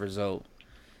the result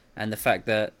and the fact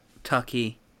that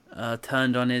Tucky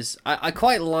turned on his. I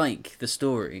quite like the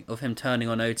story of him turning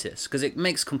on Otis because it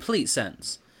makes complete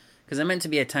sense. Because they're meant to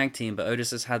be a tag team, but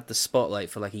Otis has had the spotlight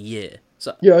for like a year.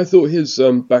 So yeah, I thought his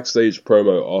backstage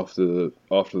promo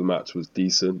after the match was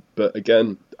decent, but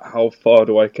again, how far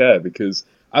do I care? Because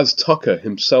as Tucker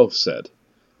himself said,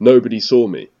 nobody saw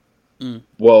me. Mm.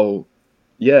 Well,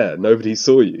 yeah, nobody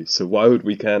saw you, so why would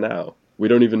we care now? We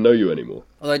don't even know you anymore.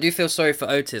 Although I do feel sorry for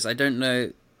Otis. I don't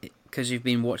know, because you've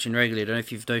been watching regularly, I don't know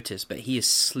if you've noticed, but he has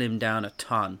slimmed down a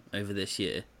ton over this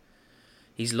year.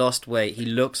 He's lost weight, he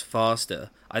looks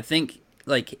faster. I think,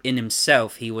 in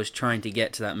himself, he was trying to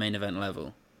get to that main event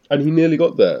level. And he nearly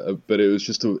got there, but it was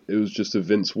just a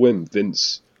Vince whim.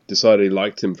 Vince decided he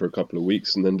liked him for a couple of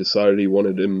weeks and then decided he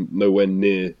wanted him nowhere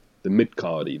near the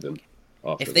mid-card even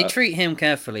after If they treat him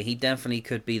carefully, he definitely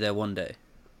could be there one day.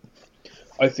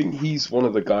 I think he's one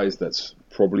of the guys that's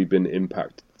probably been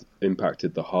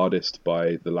impacted the hardest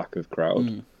by the lack of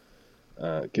crowd.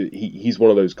 He's one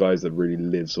of those guys that really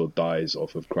lives or dies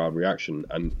off of crowd reaction,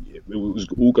 and it was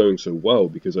all going so well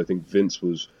because I think Vince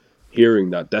was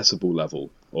hearing that decibel level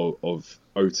of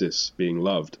Otis being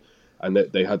loved, and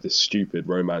that they had this stupid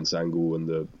romance angle and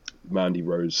the Mandy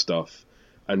Rose stuff,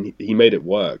 and he made it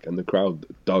work, and the crowd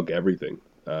dug everything.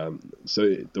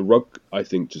 So The Rock, I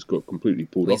think, just got completely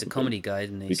pulled Well, off. he's a comedy guy,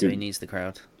 isn't he? Because, so he needs the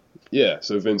crowd. Yeah,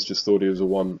 so Vince just thought he was a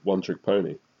one-trick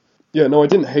pony. Yeah, no, I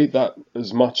didn't hate that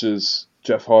as much as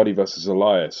Jeff Hardy versus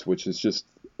Elias, which is just...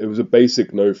 It was a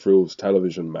basic no-frills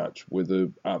television match with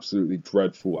an absolutely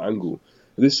dreadful angle.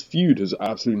 This feud has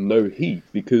absolutely no heat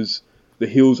because the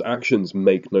heels' actions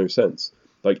make no sense.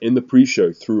 Like, in the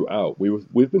pre-show throughout,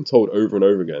 we've been told over and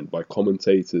over again by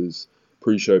commentators,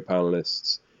 pre-show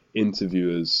panelists,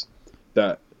 interviewers,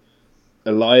 that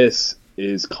Elias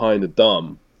is kind of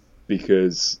dumb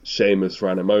because Sheamus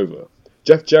ran him over.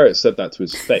 Jeff Jarrett said that to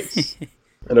his face.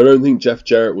 And I don't think Jeff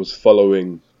Jarrett was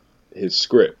following his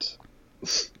script.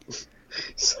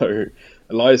 So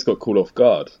Elias got caught off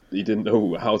guard. He didn't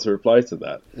know how to reply to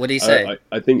that. What did he say?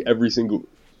 I think every single...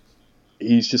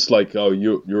 He's just like, oh,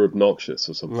 you're obnoxious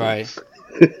or something. Right.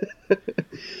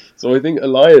 So I think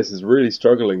Elias is really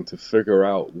struggling to figure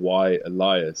out why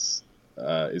Elias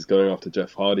is going after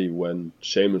Jeff Hardy when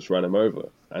Sheamus ran him over.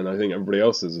 And I think everybody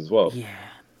else is as well. Yeah.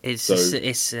 It's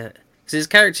because his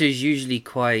character is usually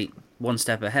quite one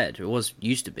step ahead. It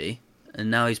used to be. And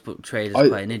now he's portrayed as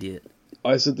quite an idiot.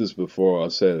 I said this before,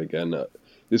 I'll say it again.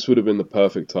 This would have been the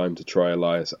perfect time to try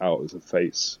Elias out as a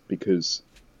face, because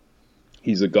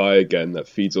he's a guy, again, that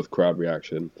feeds off crowd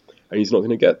reaction, and he's not going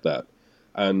to get that.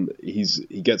 And he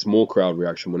gets more crowd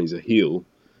reaction when he's a heel,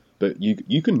 but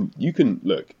you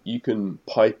can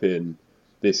pipe in,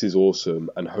 this is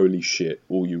awesome, and holy shit,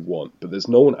 all you want, but there's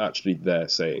no one actually there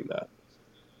saying that.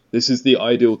 This is the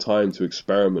ideal time to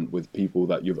experiment with people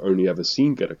that you've only ever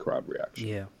seen get a crowd reaction.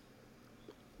 Yeah.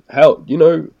 Hell,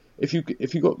 if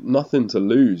you got nothing to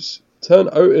lose, turn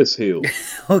Otis heel.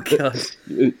 Oh god.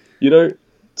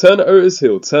 Turn Otis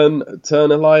heel. Turn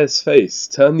Elias face.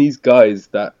 Turn these guys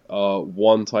that are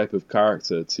one type of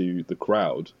character to the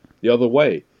crowd the other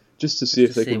way, just to see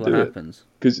if they can do it.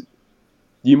 Because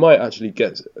you might actually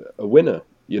get a winner.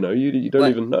 You don't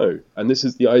even know, and this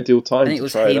is the ideal time to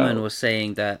try it out. Heyman was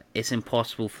saying that it's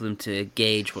impossible for them to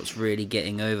gauge what's really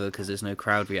getting over because there's no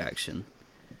crowd reaction.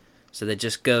 So they're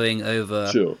just going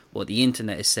over what the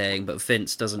internet is saying, but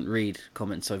Vince doesn't read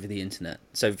comments over the internet.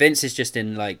 So Vince is just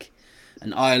in like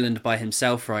an island by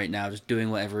himself right now, just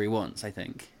doing whatever he wants, I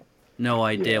think. No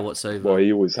idea what's over. Well,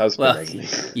 he always has been,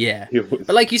 hasn't he? Yeah. But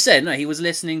like you said, no, he was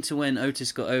listening to when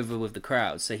Otis got over with the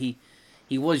crowd, so he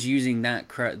was using that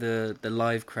the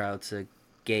live crowd to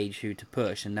gauge who to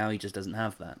push, and now he just doesn't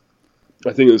have that.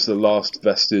 I think it was the last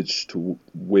vestige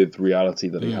with reality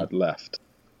that he had left.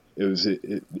 It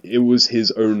was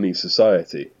his only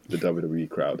society, the WWE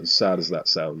crowd, as sad as that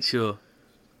sounds. Sure.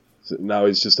 So now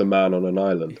he's just a man on an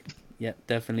island. Yep,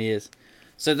 definitely is.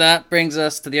 So that brings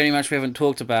us to the only match we haven't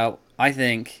talked about, I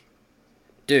think.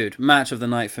 Dude, match of the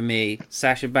night for me,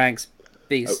 Sasha Banks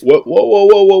beats...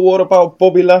 What about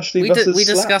Bobby Lashley versus We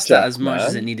discussed Slapjack, that as much man?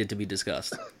 as it needed to be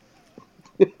discussed.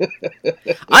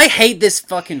 I hate this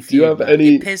fucking feud, man.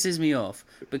 It pisses me off,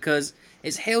 because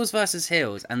it's heels versus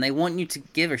heels, and they want you to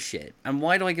give a shit. And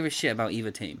why do I give a shit about either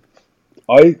team?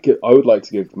 I would like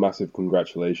to give massive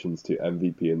congratulations to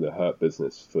MVP and the Hurt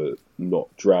Business for not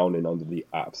drowning under the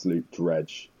absolute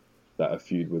dredge that a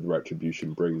feud with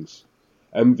Retribution brings.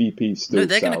 MVP still No,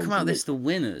 they're going to come out this the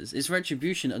winners. Is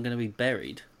Retribution are going to be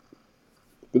buried.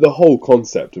 But the whole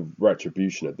concept of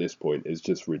Retribution at this point is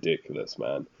just ridiculous,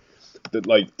 man.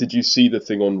 Did you see the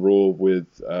thing on Raw with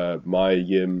Maya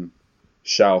Yim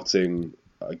shouting,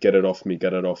 "Get it off me,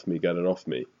 get it off me, get it off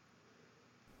me"?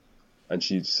 And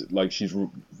she's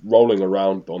rolling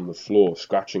around on the floor,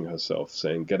 scratching herself,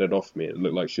 saying, "Get it off me." It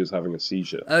looked like she was having a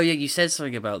seizure. Oh yeah, you said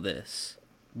something about this.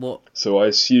 What? So I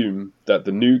assume that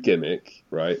the new gimmick,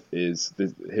 right, is...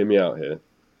 Hear me out here,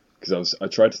 because I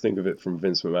tried to think of it from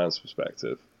Vince McMahon's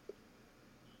perspective.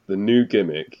 The new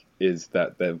gimmick is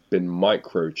that they've been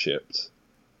microchipped.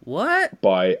 What?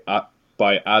 By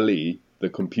Ali, the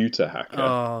computer hacker.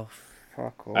 Oh,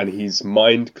 fuck off. And he's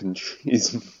mind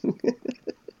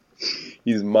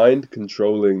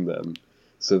controlling them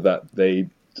so that they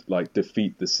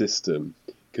defeat the system,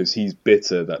 because he's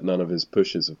bitter that none of his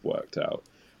pushes have worked out,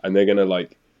 and they're gonna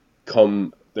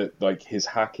his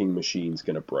hacking machine's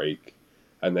gonna break,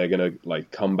 and they're gonna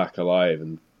come back alive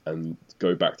and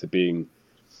go back to being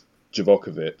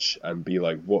Djokovic and be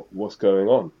like, what's going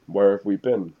on? Where have we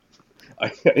been? I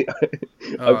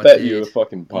bet you a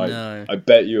fucking pint. No. I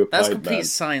bet you a pint. That's complete man.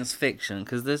 science fiction,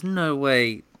 because there's no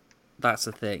way that's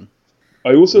a thing.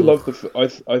 I also love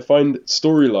I find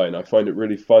storyline. I find it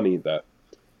really funny that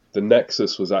the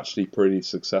Nexus was actually pretty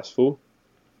successful.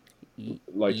 In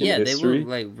history.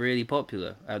 They were really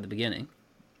popular at the beginning.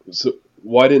 So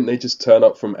Why didn't they just turn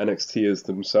up from NXT as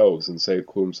themselves and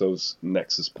call themselves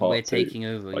Nexus Part We're 2? taking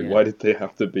over. Like, Yeah. why did they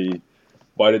have to be?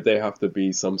 Why did they have to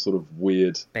be some sort of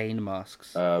weird? Bane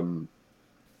masks. Um,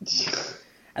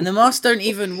 And the masks don't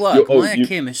even work. Maya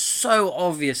Kim is so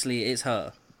obviously it's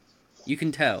her. You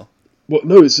can tell. Well,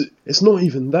 no, it's not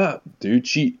even that, dude.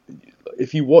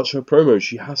 If you watch her promo,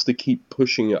 she has to keep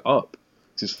pushing it up.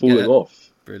 It's falling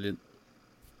off. Brilliant.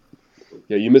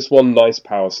 Yeah, you missed one nice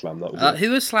power slam. That was it.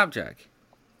 Who is Slapjack?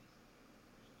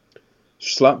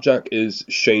 Slapjack is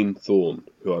Shane Thorne,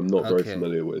 who I'm not very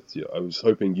familiar with. Yeah, I was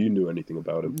hoping you knew anything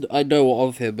about him. I know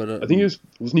of him, but I think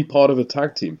wasn't he part of a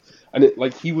tag team? And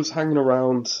he was hanging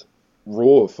around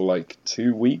Raw for like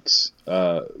 2 weeks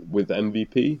with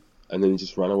MVP, and then he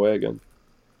just ran away again.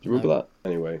 Do you remember that?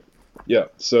 Anyway, yeah.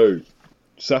 So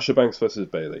Sasha Banks versus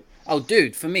Bayley. Oh,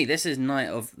 dude, for me, this is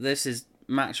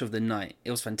match of the night. It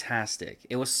was fantastic.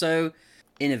 It was so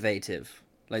innovative.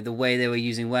 Like the way they were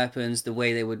using weapons, the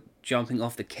way they were jumping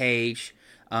off the cage,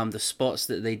 the spots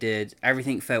that they did,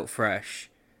 everything felt fresh.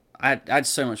 I had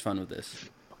so much fun with this.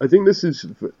 I think this is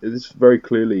very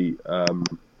clearly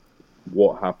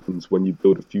what happens when you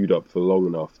build a feud up for long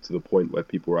enough to the point where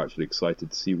people are actually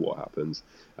excited to see what happens,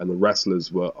 and the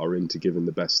wrestlers are into giving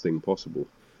the best thing possible.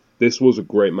 This was a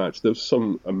great match. There was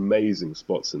some amazing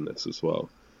spots in this as well.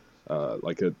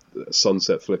 Like a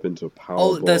sunset flip into a power bomb.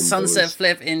 Oh, the sunset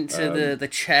flip into the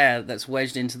chair that's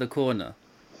wedged into the corner.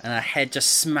 And her head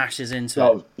just smashes into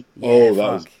it. That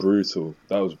was brutal.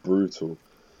 That was brutal.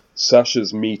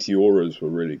 Sasha's meteoras were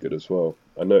really good as well.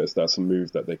 I noticed that's a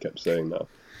move that they kept saying now.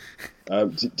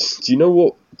 Do you know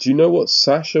what? Do you know what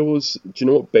Sasha was? Do you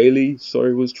know what Bayley?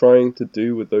 Was trying to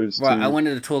do with those. Right, two I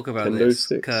wanted to talk about this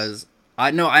because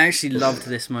I actually loved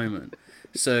this moment.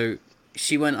 So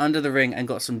she went under the ring and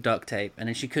got some duct tape, and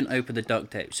then she couldn't open the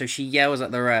duct tape. So she yells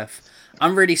at the ref,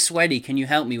 "I'm really sweaty. Can you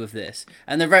help me with this?"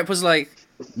 And the ref was like,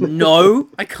 "No,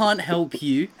 I can't help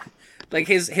you." Like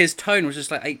his tone was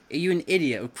just like, "Are you an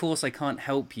idiot? Of course I can't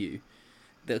help you."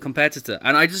 The competitor,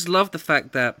 and I just love the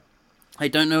fact that I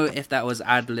don't know if that was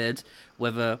ad-libbed,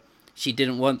 whether she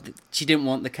didn't want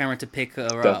the camera to pick her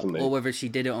Definitely. up, or whether she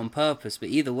did it on purpose. But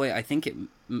either way, I think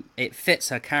it fits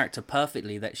her character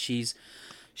perfectly that she's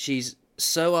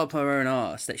so up her own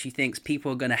arse that she thinks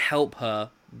people are going to help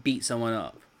her beat someone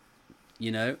up.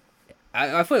 You know?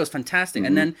 I thought it was fantastic.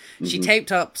 And then she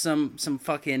taped up some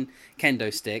fucking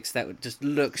kendo sticks that just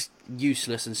looks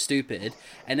useless and stupid.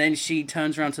 And then she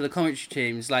turns around to the commentary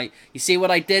team and is like, "You see what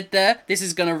I did there? This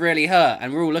is going to really hurt."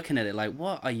 And we're all looking at it like,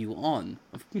 what are you on?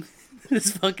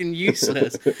 It's fucking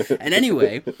useless. And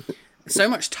anyway, so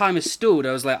much time has stalled.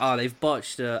 I was like, they've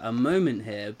botched a moment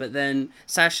here. But then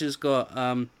Sasha's got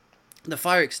the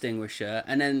fire extinguisher,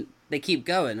 and then they keep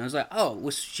going. I was like,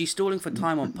 was she stalling for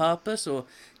time on purpose, or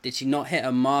did she not hit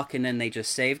a mark and then they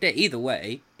just saved it? Either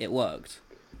way, it worked.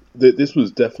 This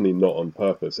was definitely not on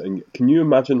purpose. And can you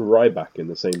imagine Ryback in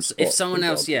the same spot? If someone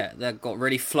else, that got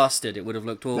really flustered, it would have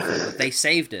looked awful. But they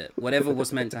saved it. Whatever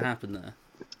was meant to happen there.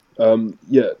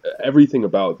 Everything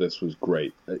about this was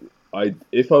great.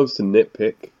 If I was to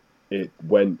nitpick, it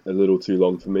went a little too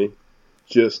long for me.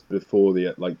 Just before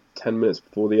 10 minutes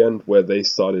before the end, where they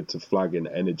started to flag in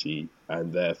energy,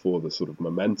 and therefore the sort of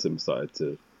momentum started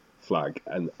to flag,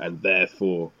 and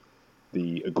therefore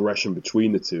the aggression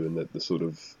between the two, and the sort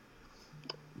of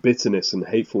bitterness and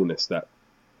hatefulness that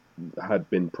had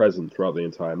been present throughout the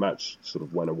entire match sort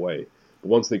of went away. But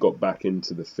once they got back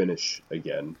into the finish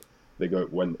again, they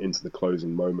went into the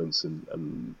closing moments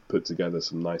and put together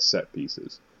some nice set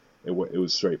pieces. It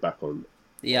was straight back on.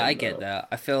 Yeah, I get that.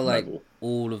 I feel like level.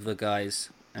 all of the guys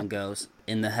and girls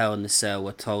in the Hell in the Cell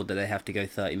were told that they have to go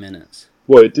 30 minutes.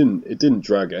 Well, it didn't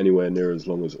drag anywhere near as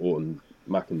long as Orton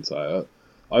McIntyre.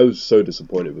 I was so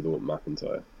disappointed with Orton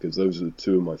McIntyre because those are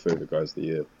two of my favourite guys of the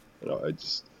year.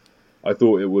 I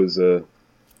thought it was the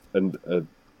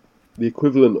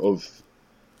equivalent of,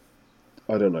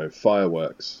 I don't know,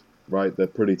 fireworks, right? They're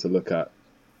pretty to look at,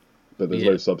 but there's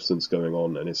no substance going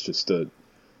on, and it's just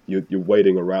you're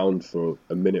waiting around for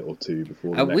a minute or two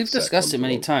before the next we've set discussed it comes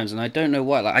many along. times, and I don't know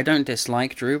why. Like, I don't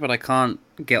dislike Drew, but I can't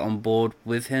get on board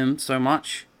with him so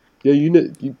much. Yeah, you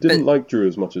didn't like Drew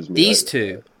as much as me. These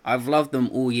two, I've loved them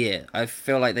all year. I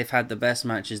feel like they've had the best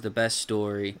matches, the best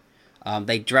story.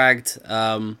 They dragged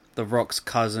The Rock's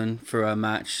cousin through a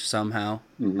match somehow.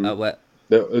 Where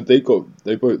they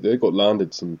got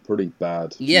landed some pretty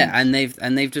bad. Yeah, and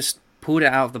they've just pulled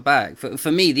it out of the bag.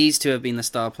 For me, these two have been the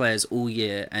star players all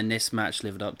year, and this match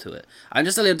lived up to it. I'm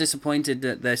just a little disappointed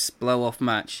that this blow-off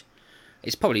match,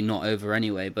 it's probably not over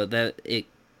anyway, but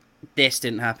this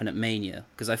didn't happen at Mania,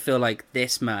 because I feel like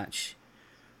this match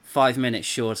 5 minutes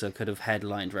shorter could have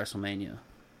headlined WrestleMania.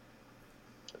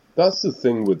 That's the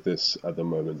thing with this at the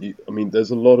moment. There's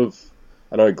a lot of,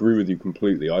 and I agree with you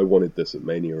completely. I wanted this at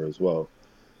Mania as well.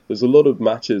 There's a lot of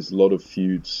matches, a lot of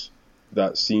feuds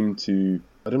that seem to,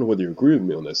 I don't know whether you agree with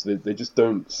me on this, they just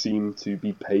don't seem to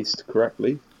be paced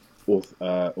correctly or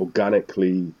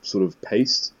organically sort of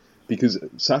paced, because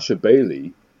Sasha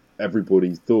Bayley,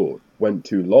 everybody thought, went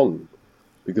too long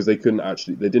because they didn't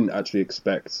actually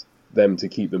expect them to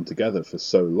keep them together for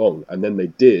so long, and then they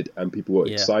did, and people were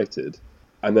excited,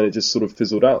 and then it just sort of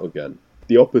fizzled out again.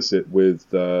 The opposite with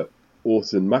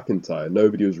Orton McIntyre.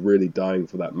 Nobody was really dying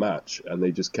for that match, and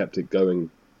they just kept it going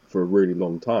for a really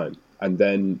long time, and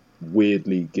then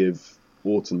weirdly give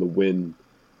Orton the win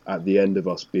at the end of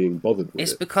us being bothered with it.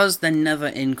 It's because they're never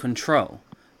in control,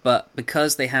 but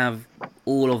because they have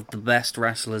all of the best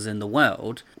wrestlers in the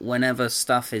world, whenever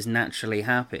stuff is naturally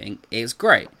happening, it's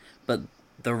great. But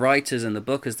the writers and the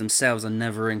bookers themselves are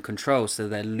never in control, so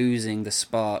they're losing the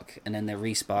spark, and then they're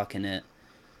re-sparking it,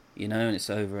 and it's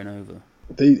over and over.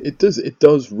 It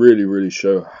does really, really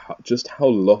show just how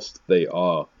lost they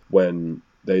are when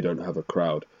they don't have a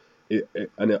crowd.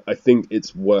 And I think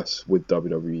it's worse with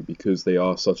WWE because they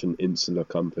are such an insular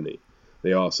company.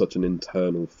 They are such an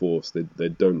internal force. They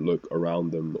don't look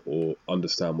around them or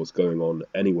understand what's going on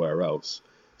anywhere else.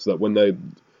 So that when they're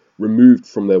removed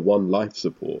from their one life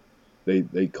support,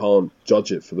 they can't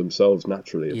judge it for themselves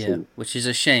naturally at all. Which is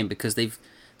a shame because they've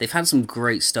had some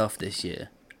great stuff this year.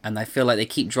 And I feel like they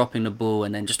keep dropping the ball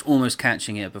and then just almost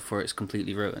catching it before it's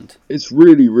completely ruined. It's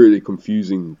really, really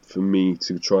confusing for me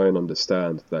to try and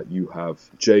understand that you have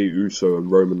Jey Uso and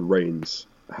Roman Reigns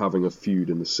having a feud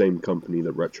in the same company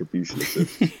that Retribution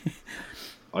exists.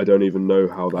 I don't even know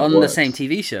how that works. On the same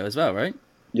TV show as well, right?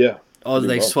 Yeah. Or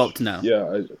they've swapped now?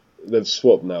 Yeah, they've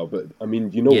swapped now, but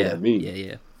you know what I mean.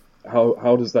 Yeah.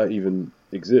 How does that even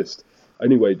exist?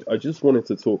 Anyway, I just wanted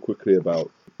to talk quickly about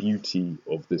beauty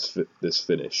of this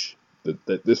finish.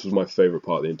 That this was my favourite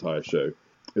part of the entire show.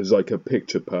 It was like a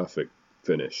picture perfect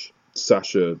finish.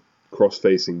 Sasha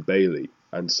cross-facing Bayley,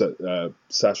 and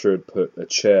Sasha had put a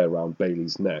chair around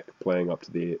Bayley's neck, playing up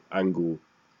to the angle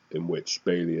in which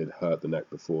Bayley had hurt the neck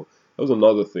before. That was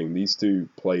another thing. These two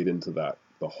played into that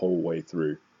the whole way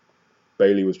through.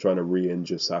 Bayley was trying to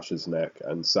re-injure Sasha's neck,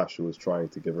 and Sasha was trying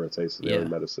to give her a taste of their own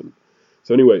medicine.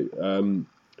 So anyway,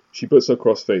 she puts her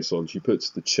crossface on, she puts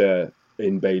the chair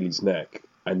in Bayley's neck,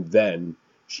 and then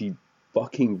she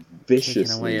fucking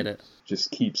viciously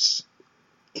just keeps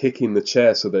kicking the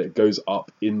chair so that it goes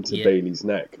up into Bayley's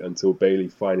neck until Bayley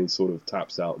finally sort of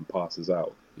taps out and passes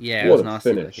out. Yeah, what it was a nasty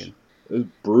finish. looking. It was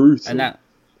brutal.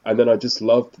 And then I just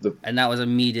loved the... And that was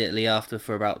immediately after,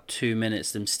 for about 2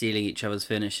 minutes, them stealing each other's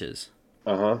finishes.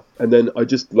 And then I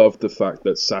just loved the fact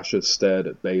that Sasha stared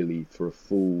at Bayley for a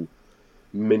full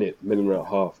minute and a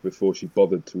half before she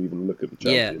bothered to even look at the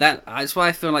championship. Yeah, that's why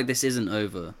I feel like this isn't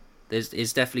over.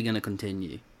 It's definitely going to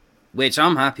continue. Which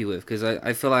I'm happy with, because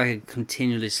I feel like I can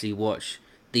continuously watch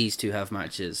these two have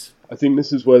matches. I think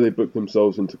this is where they book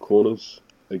themselves into corners,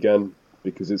 again,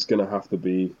 because it's going to have to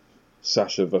be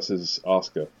Sasha versus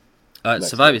Asuka.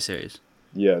 Survivor Series.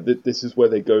 Yeah, this is where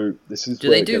they go. This is do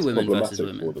where they it do gets women problematic versus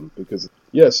women? for them because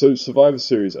so Survivor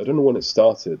Series. I don't know when it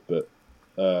started, but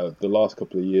the last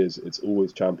couple of years, it's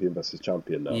always champion versus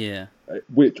champion now. Yeah,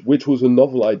 which was a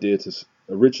novel idea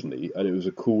originally, and it was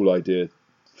a cool idea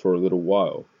for a little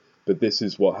while. But this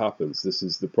is what happens. This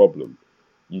is the problem.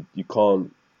 You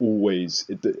can't always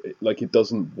it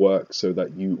doesn't work so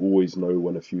that you always know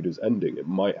when a feud is ending. It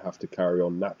might have to carry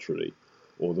on naturally.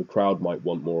 Or the crowd might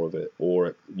want more of it,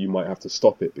 or you might have to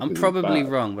stop it because I'm probably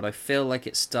wrong, but I feel like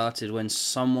it started when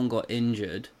someone got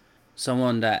injured,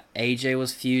 someone that AJ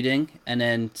was feuding, and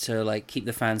then to keep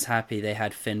the fans happy, they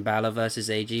had Finn Balor versus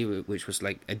AJ, which was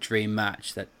a dream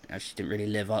match that actually didn't really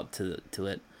live up to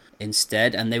it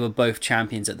instead, and they were both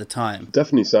champions at the time.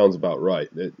 Definitely sounds about right.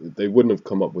 They wouldn't have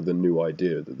come up with a new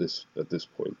idea at this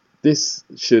point. This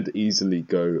should easily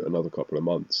go another couple of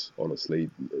months,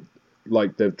 honestly.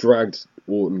 They've dragged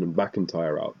Orton and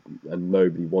McIntyre out, and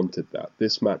nobody wanted that.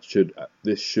 This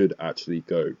should actually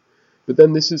go. But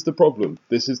then this is the problem.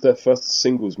 This is their first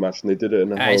singles match, and they did it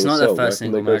in a Hell in a Cell. It's not their first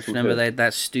single match. Remember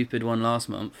that stupid one last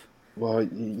month? Well,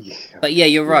 yeah. But yeah,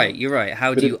 you're right. You're right.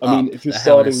 How do you up the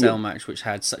Hell in a Cell match, which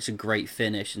had such a great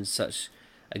finish and such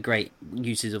a great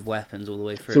uses of weapons all the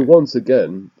way through? So once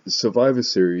again, the Survivor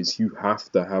Series, you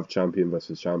have to have champion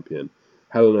versus champion.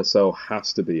 Hell in a Cell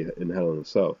has to be in Hell in a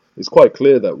Cell. It's quite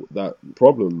clear that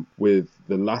problem with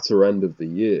the latter end of the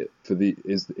year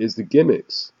is the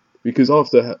gimmicks, because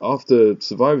after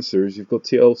Survivor Series you've got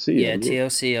TLC. Yeah,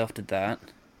 TLC after that,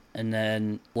 and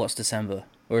then what's December?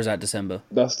 Or is that December?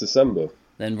 That's December.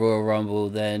 Then Royal Rumble,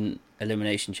 then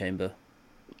Elimination Chamber.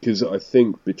 Because I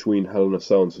think between Hell in a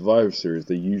Cell and Survivor Series,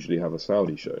 they usually have a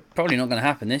Saudi show. Probably not going to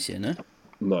happen this year, no?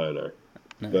 No.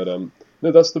 No. But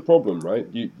no, that's the problem, right?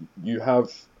 You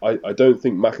have. I don't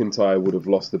think McIntyre would have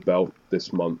lost the belt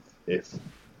this month if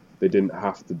they didn't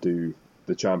have to do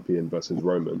the champion versus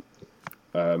Roman.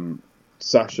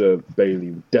 Sasha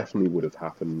Bailey definitely would have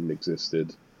happened and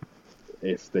existed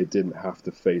if they didn't have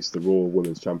to face the Raw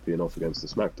Women's Champion off against the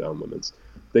SmackDown Women's.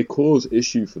 They cause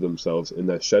issue for themselves in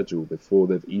their schedule before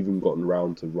they've even gotten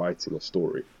round to writing a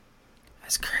story.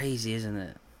 That's crazy, isn't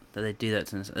it? That they do that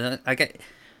to themselves.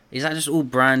 Is that just all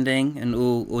branding and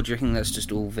all, or do you think that's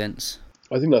just all Vince?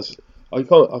 I think that's. I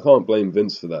can't blame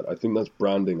Vince for that. I think that's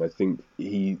branding. I think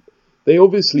they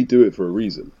obviously do it for a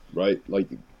reason, right? Like,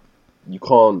 you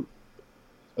can't.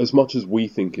 As much as we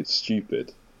think it's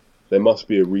stupid, there must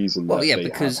be a reason that they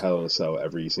have Hell in a Cell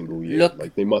every single year.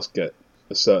 Like, they must get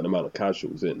a certain amount of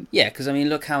casuals in. Yeah, because I mean,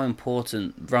 look how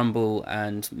important Rumble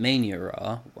and Mania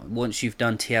are. Once you've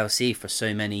done TLC for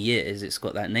so many years, it's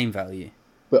got that name value.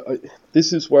 But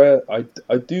this is where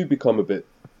I do become a bit.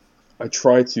 I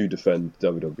try to defend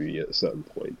WWE at a certain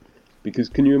point, because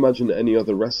can you imagine any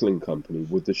other wrestling company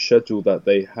with the schedule that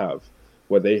they have,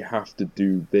 where they have to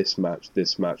do this match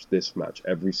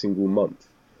every single month,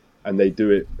 and they do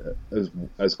it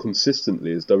as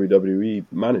consistently as WWE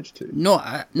managed to.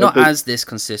 Not as this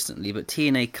consistently, but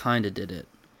TNA kind of did it.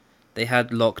 They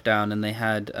had Lockdown and they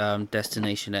had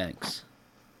Destination X.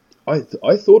 I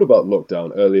thought about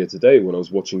Lockdown earlier today when I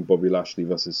was watching Bobby Lashley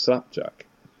versus Slapjack,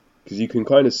 because you can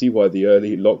kind of see why the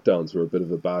early lockdowns were a bit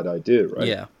of a bad idea, right?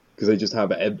 Yeah. Because they just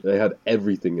they had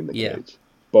everything in the cage.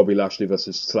 Bobby Lashley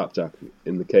versus Slapjack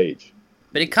in the cage.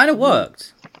 But it kind of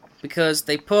worked, because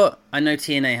they put... I know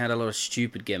TNA had a lot of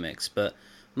stupid gimmicks, but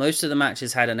most of the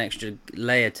matches had an extra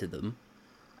layer to them.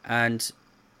 And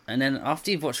then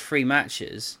after you've watched 3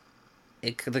 matches,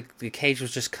 the cage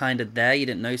was just kind of there. You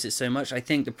didn't notice it so much. I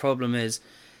think the problem is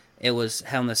it was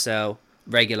Hell in a Cell,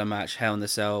 regular match, Hell in a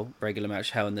Cell, regular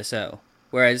match, Hell in a Cell.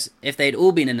 Whereas if they'd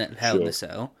all been in Hell in a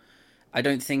Cell, I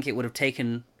don't think it would have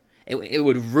taken... It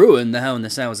would ruin the Hell in a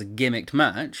Cell as a gimmicked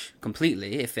match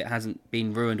completely if it hasn't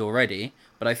been ruined already,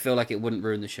 but I feel like it wouldn't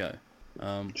ruin the show.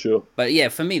 Sure. But yeah,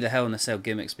 for me, the Hell in a Cell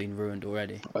gimmick's been ruined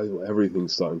already.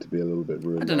 Everything's starting to be a little bit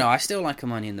ruined. I don't know, I still like a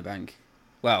Money in the Bank.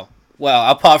 Well,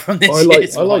 apart from this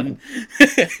year's one.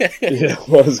 Yeah,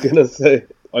 well, I was going to say,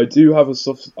 I do have a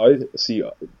soft... I see...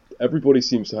 Everybody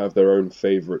seems to have their own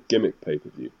favourite gimmick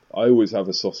pay-per-view. I always have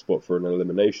a soft spot for an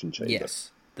Elimination Chamber.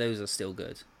 Yes, those are still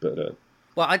good. But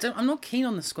well, I'm not keen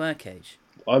on the square cage.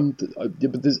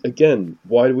 but this, again,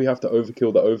 why do we have to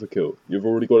overkill the overkill? You've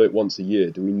already got it once a year.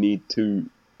 Do we need two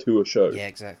a show? Yeah,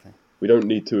 exactly. We don't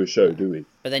need 2 a show, do we?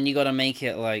 But then you got to make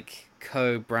it like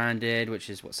co-branded, which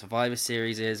is what Survivor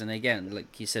Series is. And again,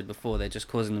 like you said before, they're just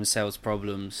causing themselves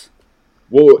problems.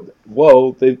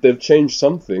 Well, they've changed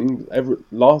something.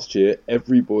 Last year,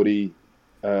 everybody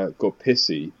got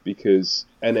pissy because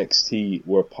NXT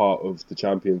were part of the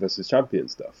champion versus champion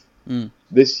stuff.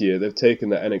 This year, they've taken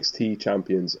the NXT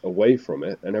champions away from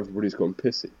it, and everybody's gone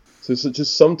pissy. So it's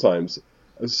just sometimes,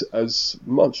 as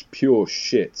much pure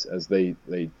shit as they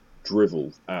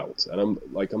drivel out, and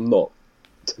I'm not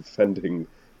defending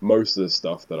most of the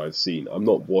stuff that I've seen. I'm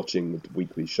not watching the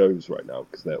weekly shows right now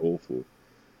because they're awful.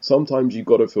 Sometimes you've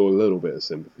got to feel a little bit of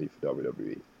sympathy for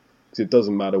WWE, because it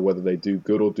doesn't matter whether they do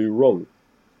good or do wrong.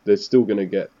 They're still going to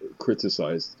get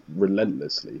criticised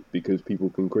relentlessly because people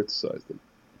can criticise them.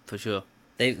 For sure.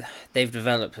 They've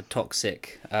developed a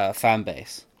toxic fan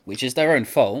base, which is their own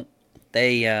fault.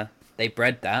 They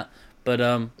bred that,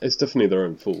 but it's definitely their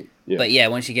own fault. Yeah. But yeah,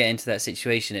 once you get into that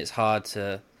situation, it's hard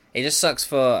to... It just sucks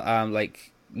for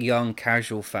like young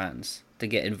casual fans to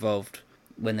get involved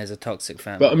when there's a toxic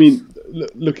fan base. But I mean,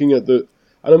 looking at and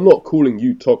I'm not calling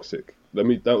you toxic. I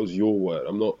mean, that was your word.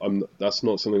 That's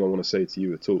not something I want to say to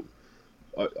you at all.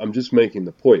 I'm just making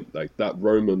the point, like that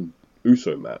Roman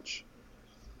Uso match.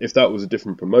 If that was a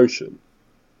different promotion,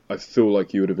 I feel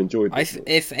like you would have enjoyed it.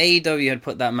 If AEW had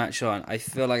put that match on, I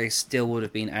feel like I still would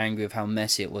have been angry with how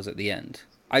messy it was at the end.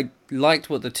 I liked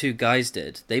what the 2 guys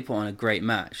did. They put on a great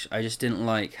match. I just didn't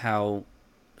like how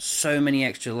so many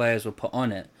extra layers were put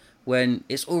on it when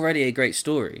it's already a great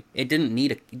story. It didn't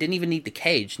even need the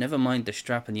cage. Never mind the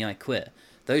strap and the I Quit.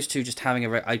 Those 2 just having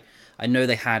I know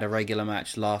they had a regular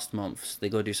match last month, so they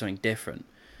got to do something different.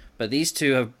 But these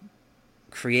 2 have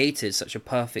created such a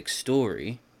perfect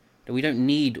story that we don't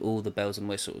need all the bells and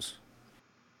whistles.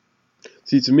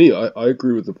 See, to me, I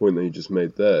agree with the point that you just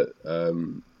made there.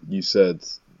 You said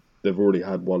they've already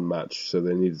had one match, so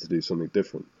they needed to do something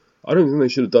different. I don't think they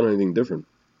should have done anything different.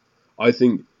 I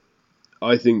think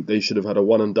they should have had a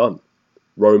one and done.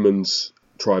 Roman's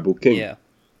tribal king. Yeah.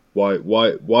 Why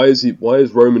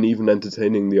is Roman even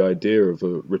entertaining the idea of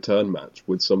a return match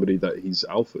with somebody that he's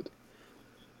alphaed?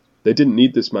 They didn't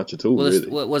need this match at all, Well, really.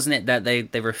 wasn't it that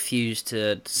they refused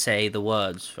to say the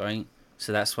words, right?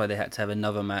 So that's why they had to have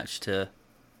another match to...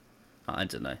 I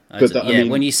don't know. I mean,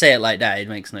 when you say it like that, it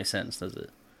makes no sense, does it?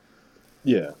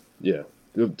 Yeah.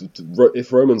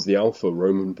 If Roman's the alpha,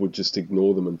 Roman would just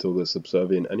ignore them until they're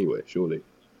subservient anyway, surely.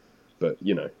 But,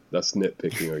 that's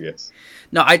nitpicking, I guess.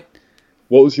 No,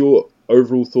 What was your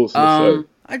overall thoughts on the show?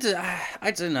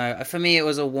 I don't know. For me, it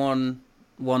was a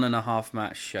 1.5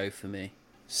 match show for me.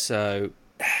 So,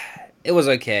 it was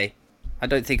okay. I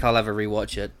don't think I'll ever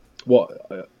rewatch it.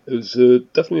 It was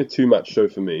definitely a 2-match show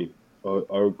for me. I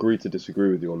agree to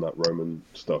disagree with you on that Roman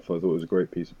stuff. I thought it was a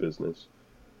great piece of business.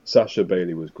 Sasha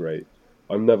Bailey was great.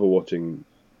 I'm never watching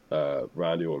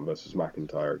Randy Orton versus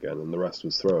McIntyre again, and the rest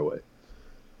was throwaway.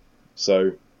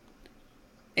 So...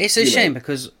 It's a shame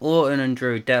because Orton and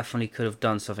Drew definitely could have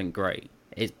done something great.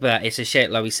 But it's a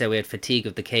shame, like we said, we had fatigue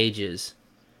of the cages.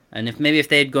 And if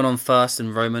they had gone on first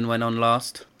and Roman went on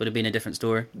last, would have been a different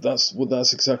story. That's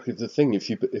exactly the thing.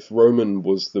 If Roman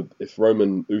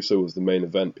Uso was the main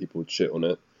event, people would shit on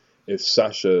it. If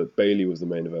Sasha Bailey was the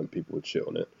main event, people would shit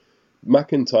on it.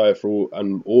 McIntyre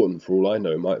and Orton, for all I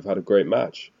know, might have had a great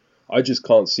match. I just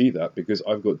can't see that because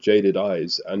I've got jaded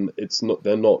eyes, and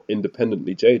they're not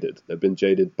independently jaded. They've been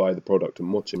jaded by the product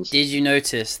I'm watching. Did you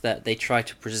notice that they try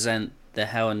to present the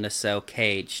Hell in a Cell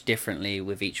cage differently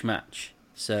with each match?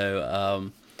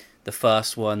 So the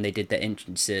first one they did the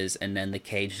entrances, and then the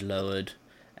cage lowered,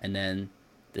 and then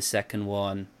the second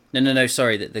one... No,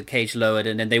 sorry, the cage lowered,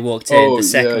 and then they walked in. The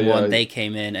second one, they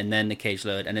came in, and then the cage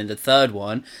lowered. And then the third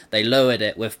one, they lowered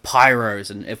it with pyros,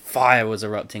 and fire was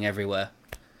erupting everywhere.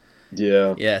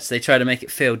 Yeah. Yeah, so they try to make it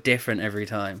feel different every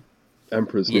time.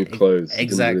 Emperor's new clothes.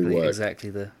 Exactly, really work.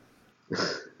 exactly.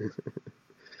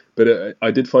 But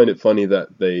I did find it funny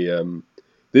that they...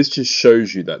 this just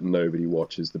shows you that nobody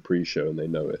watches the pre-show and they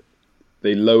know it.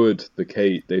 They lowered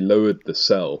the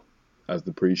cell as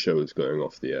the pre-show was going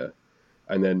off the air,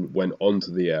 and then went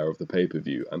onto the air of the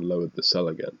pay-per-view and lowered the cell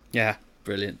again. Yeah,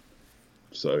 brilliant.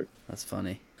 So... That's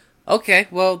funny. Okay,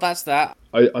 well, that's that.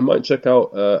 I might check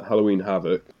out Halloween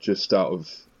Havoc just out of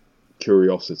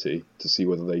curiosity to see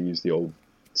whether they use the old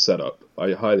setup.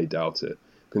 I highly doubt it.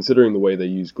 Considering the way they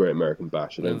use Great American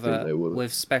Bash, I don't think they will.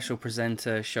 With special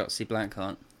presenter Shotzi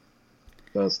Blackheart.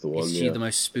 That's the one, Is she the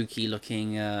most spooky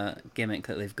looking gimmick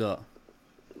that they've got?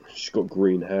 She's got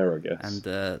green hair, I guess.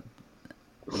 And,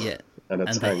 yeah. and the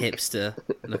hipster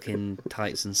looking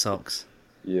tights and socks.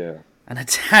 Yeah. And a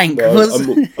tank.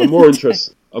 No, I'm more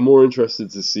interested. I'm more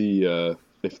interested to see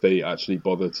if they actually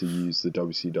bother to use the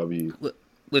WCW with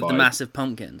the massive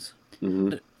pumpkins.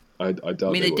 Mm-hmm. I doubt.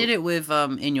 I mean, they did it with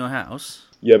In Your House.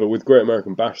 Yeah, but with Great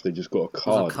American Bash, they just got a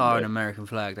car. It was a car and American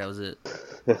flag. That was it.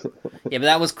 Yeah, but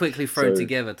that was quickly thrown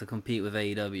together to compete with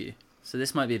AEW. So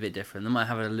this might be a bit different. They might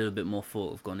have a little bit more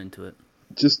thought have gone into it.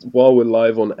 Just while we're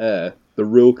live on air, the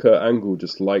real Kurt Angle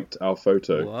just liked our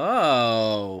photo.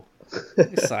 Whoa.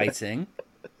 Exciting.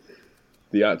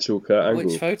 The actual Kurt Angle.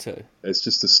 Which photo? It's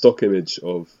just a stock image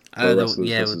of with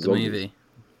the movie.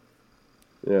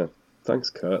 Yeah.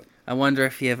 Thanks, Kurt. I wonder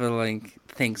if he ever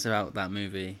thinks about that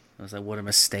movie. I was like, what a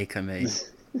mistake I made.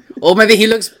 Or maybe he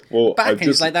looks back and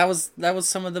he's like, that was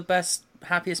some of the best,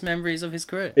 happiest memories of his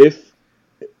career.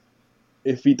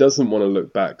 If he doesn't want to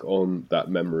look back on that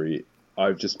memory,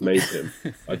 I've just made him.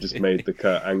 I just made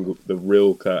the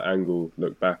real Kurt Angle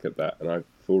look back at that, and I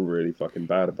feel really fucking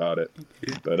bad about it.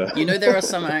 But there are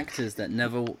some actors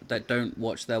that don't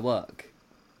watch their work.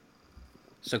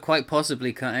 So quite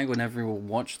possibly Kurt Angle never will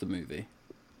watch the movie.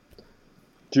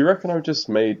 Do you reckon I've just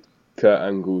made Kurt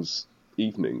Angle's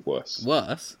evening worse?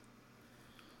 Worse?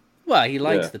 Well, he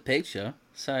likes the picture,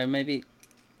 so maybe...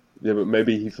 Yeah, but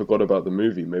maybe he forgot about the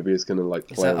movie. Maybe it's going to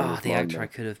play on his the mind actor now. I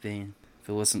could have been if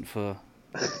it wasn't for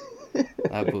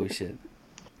that bullshit.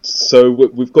 So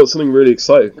we've got something really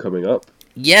exciting coming up.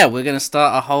 Yeah, we're going to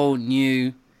start a whole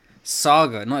new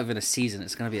saga. Not even a season,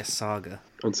 it's going to be a saga.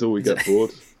 Until we get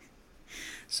bored.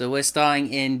 So we're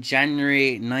starting in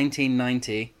January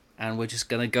 1990, and we're just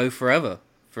going to go forever.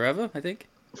 Forever, I think?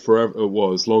 Forever,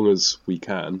 well, as long as we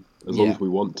can. As long as we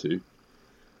want to.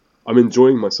 I'm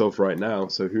enjoying myself right now,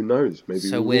 so who knows? Maybe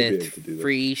we will be able to do this.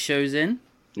 3 shows in.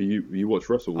 You watch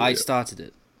Wrestle? I started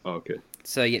it. Oh, okay.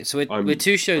 So yeah, we're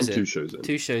 2 shows in. 2 shows in.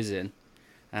 2 shows in.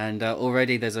 And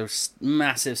already there's a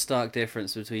massive stark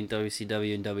difference between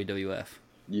WCW and WWF.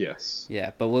 Yes.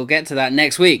 Yeah, but we'll get to that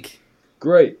next week.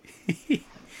 Great.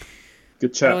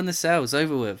 Good chat. Hell in the Cell's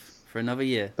over with. for another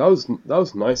year. That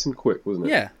was nice and quick, wasn't it?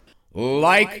 Yeah.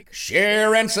 Like,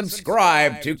 share, and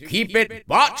subscribe to keep it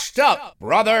botched up,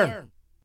 brother.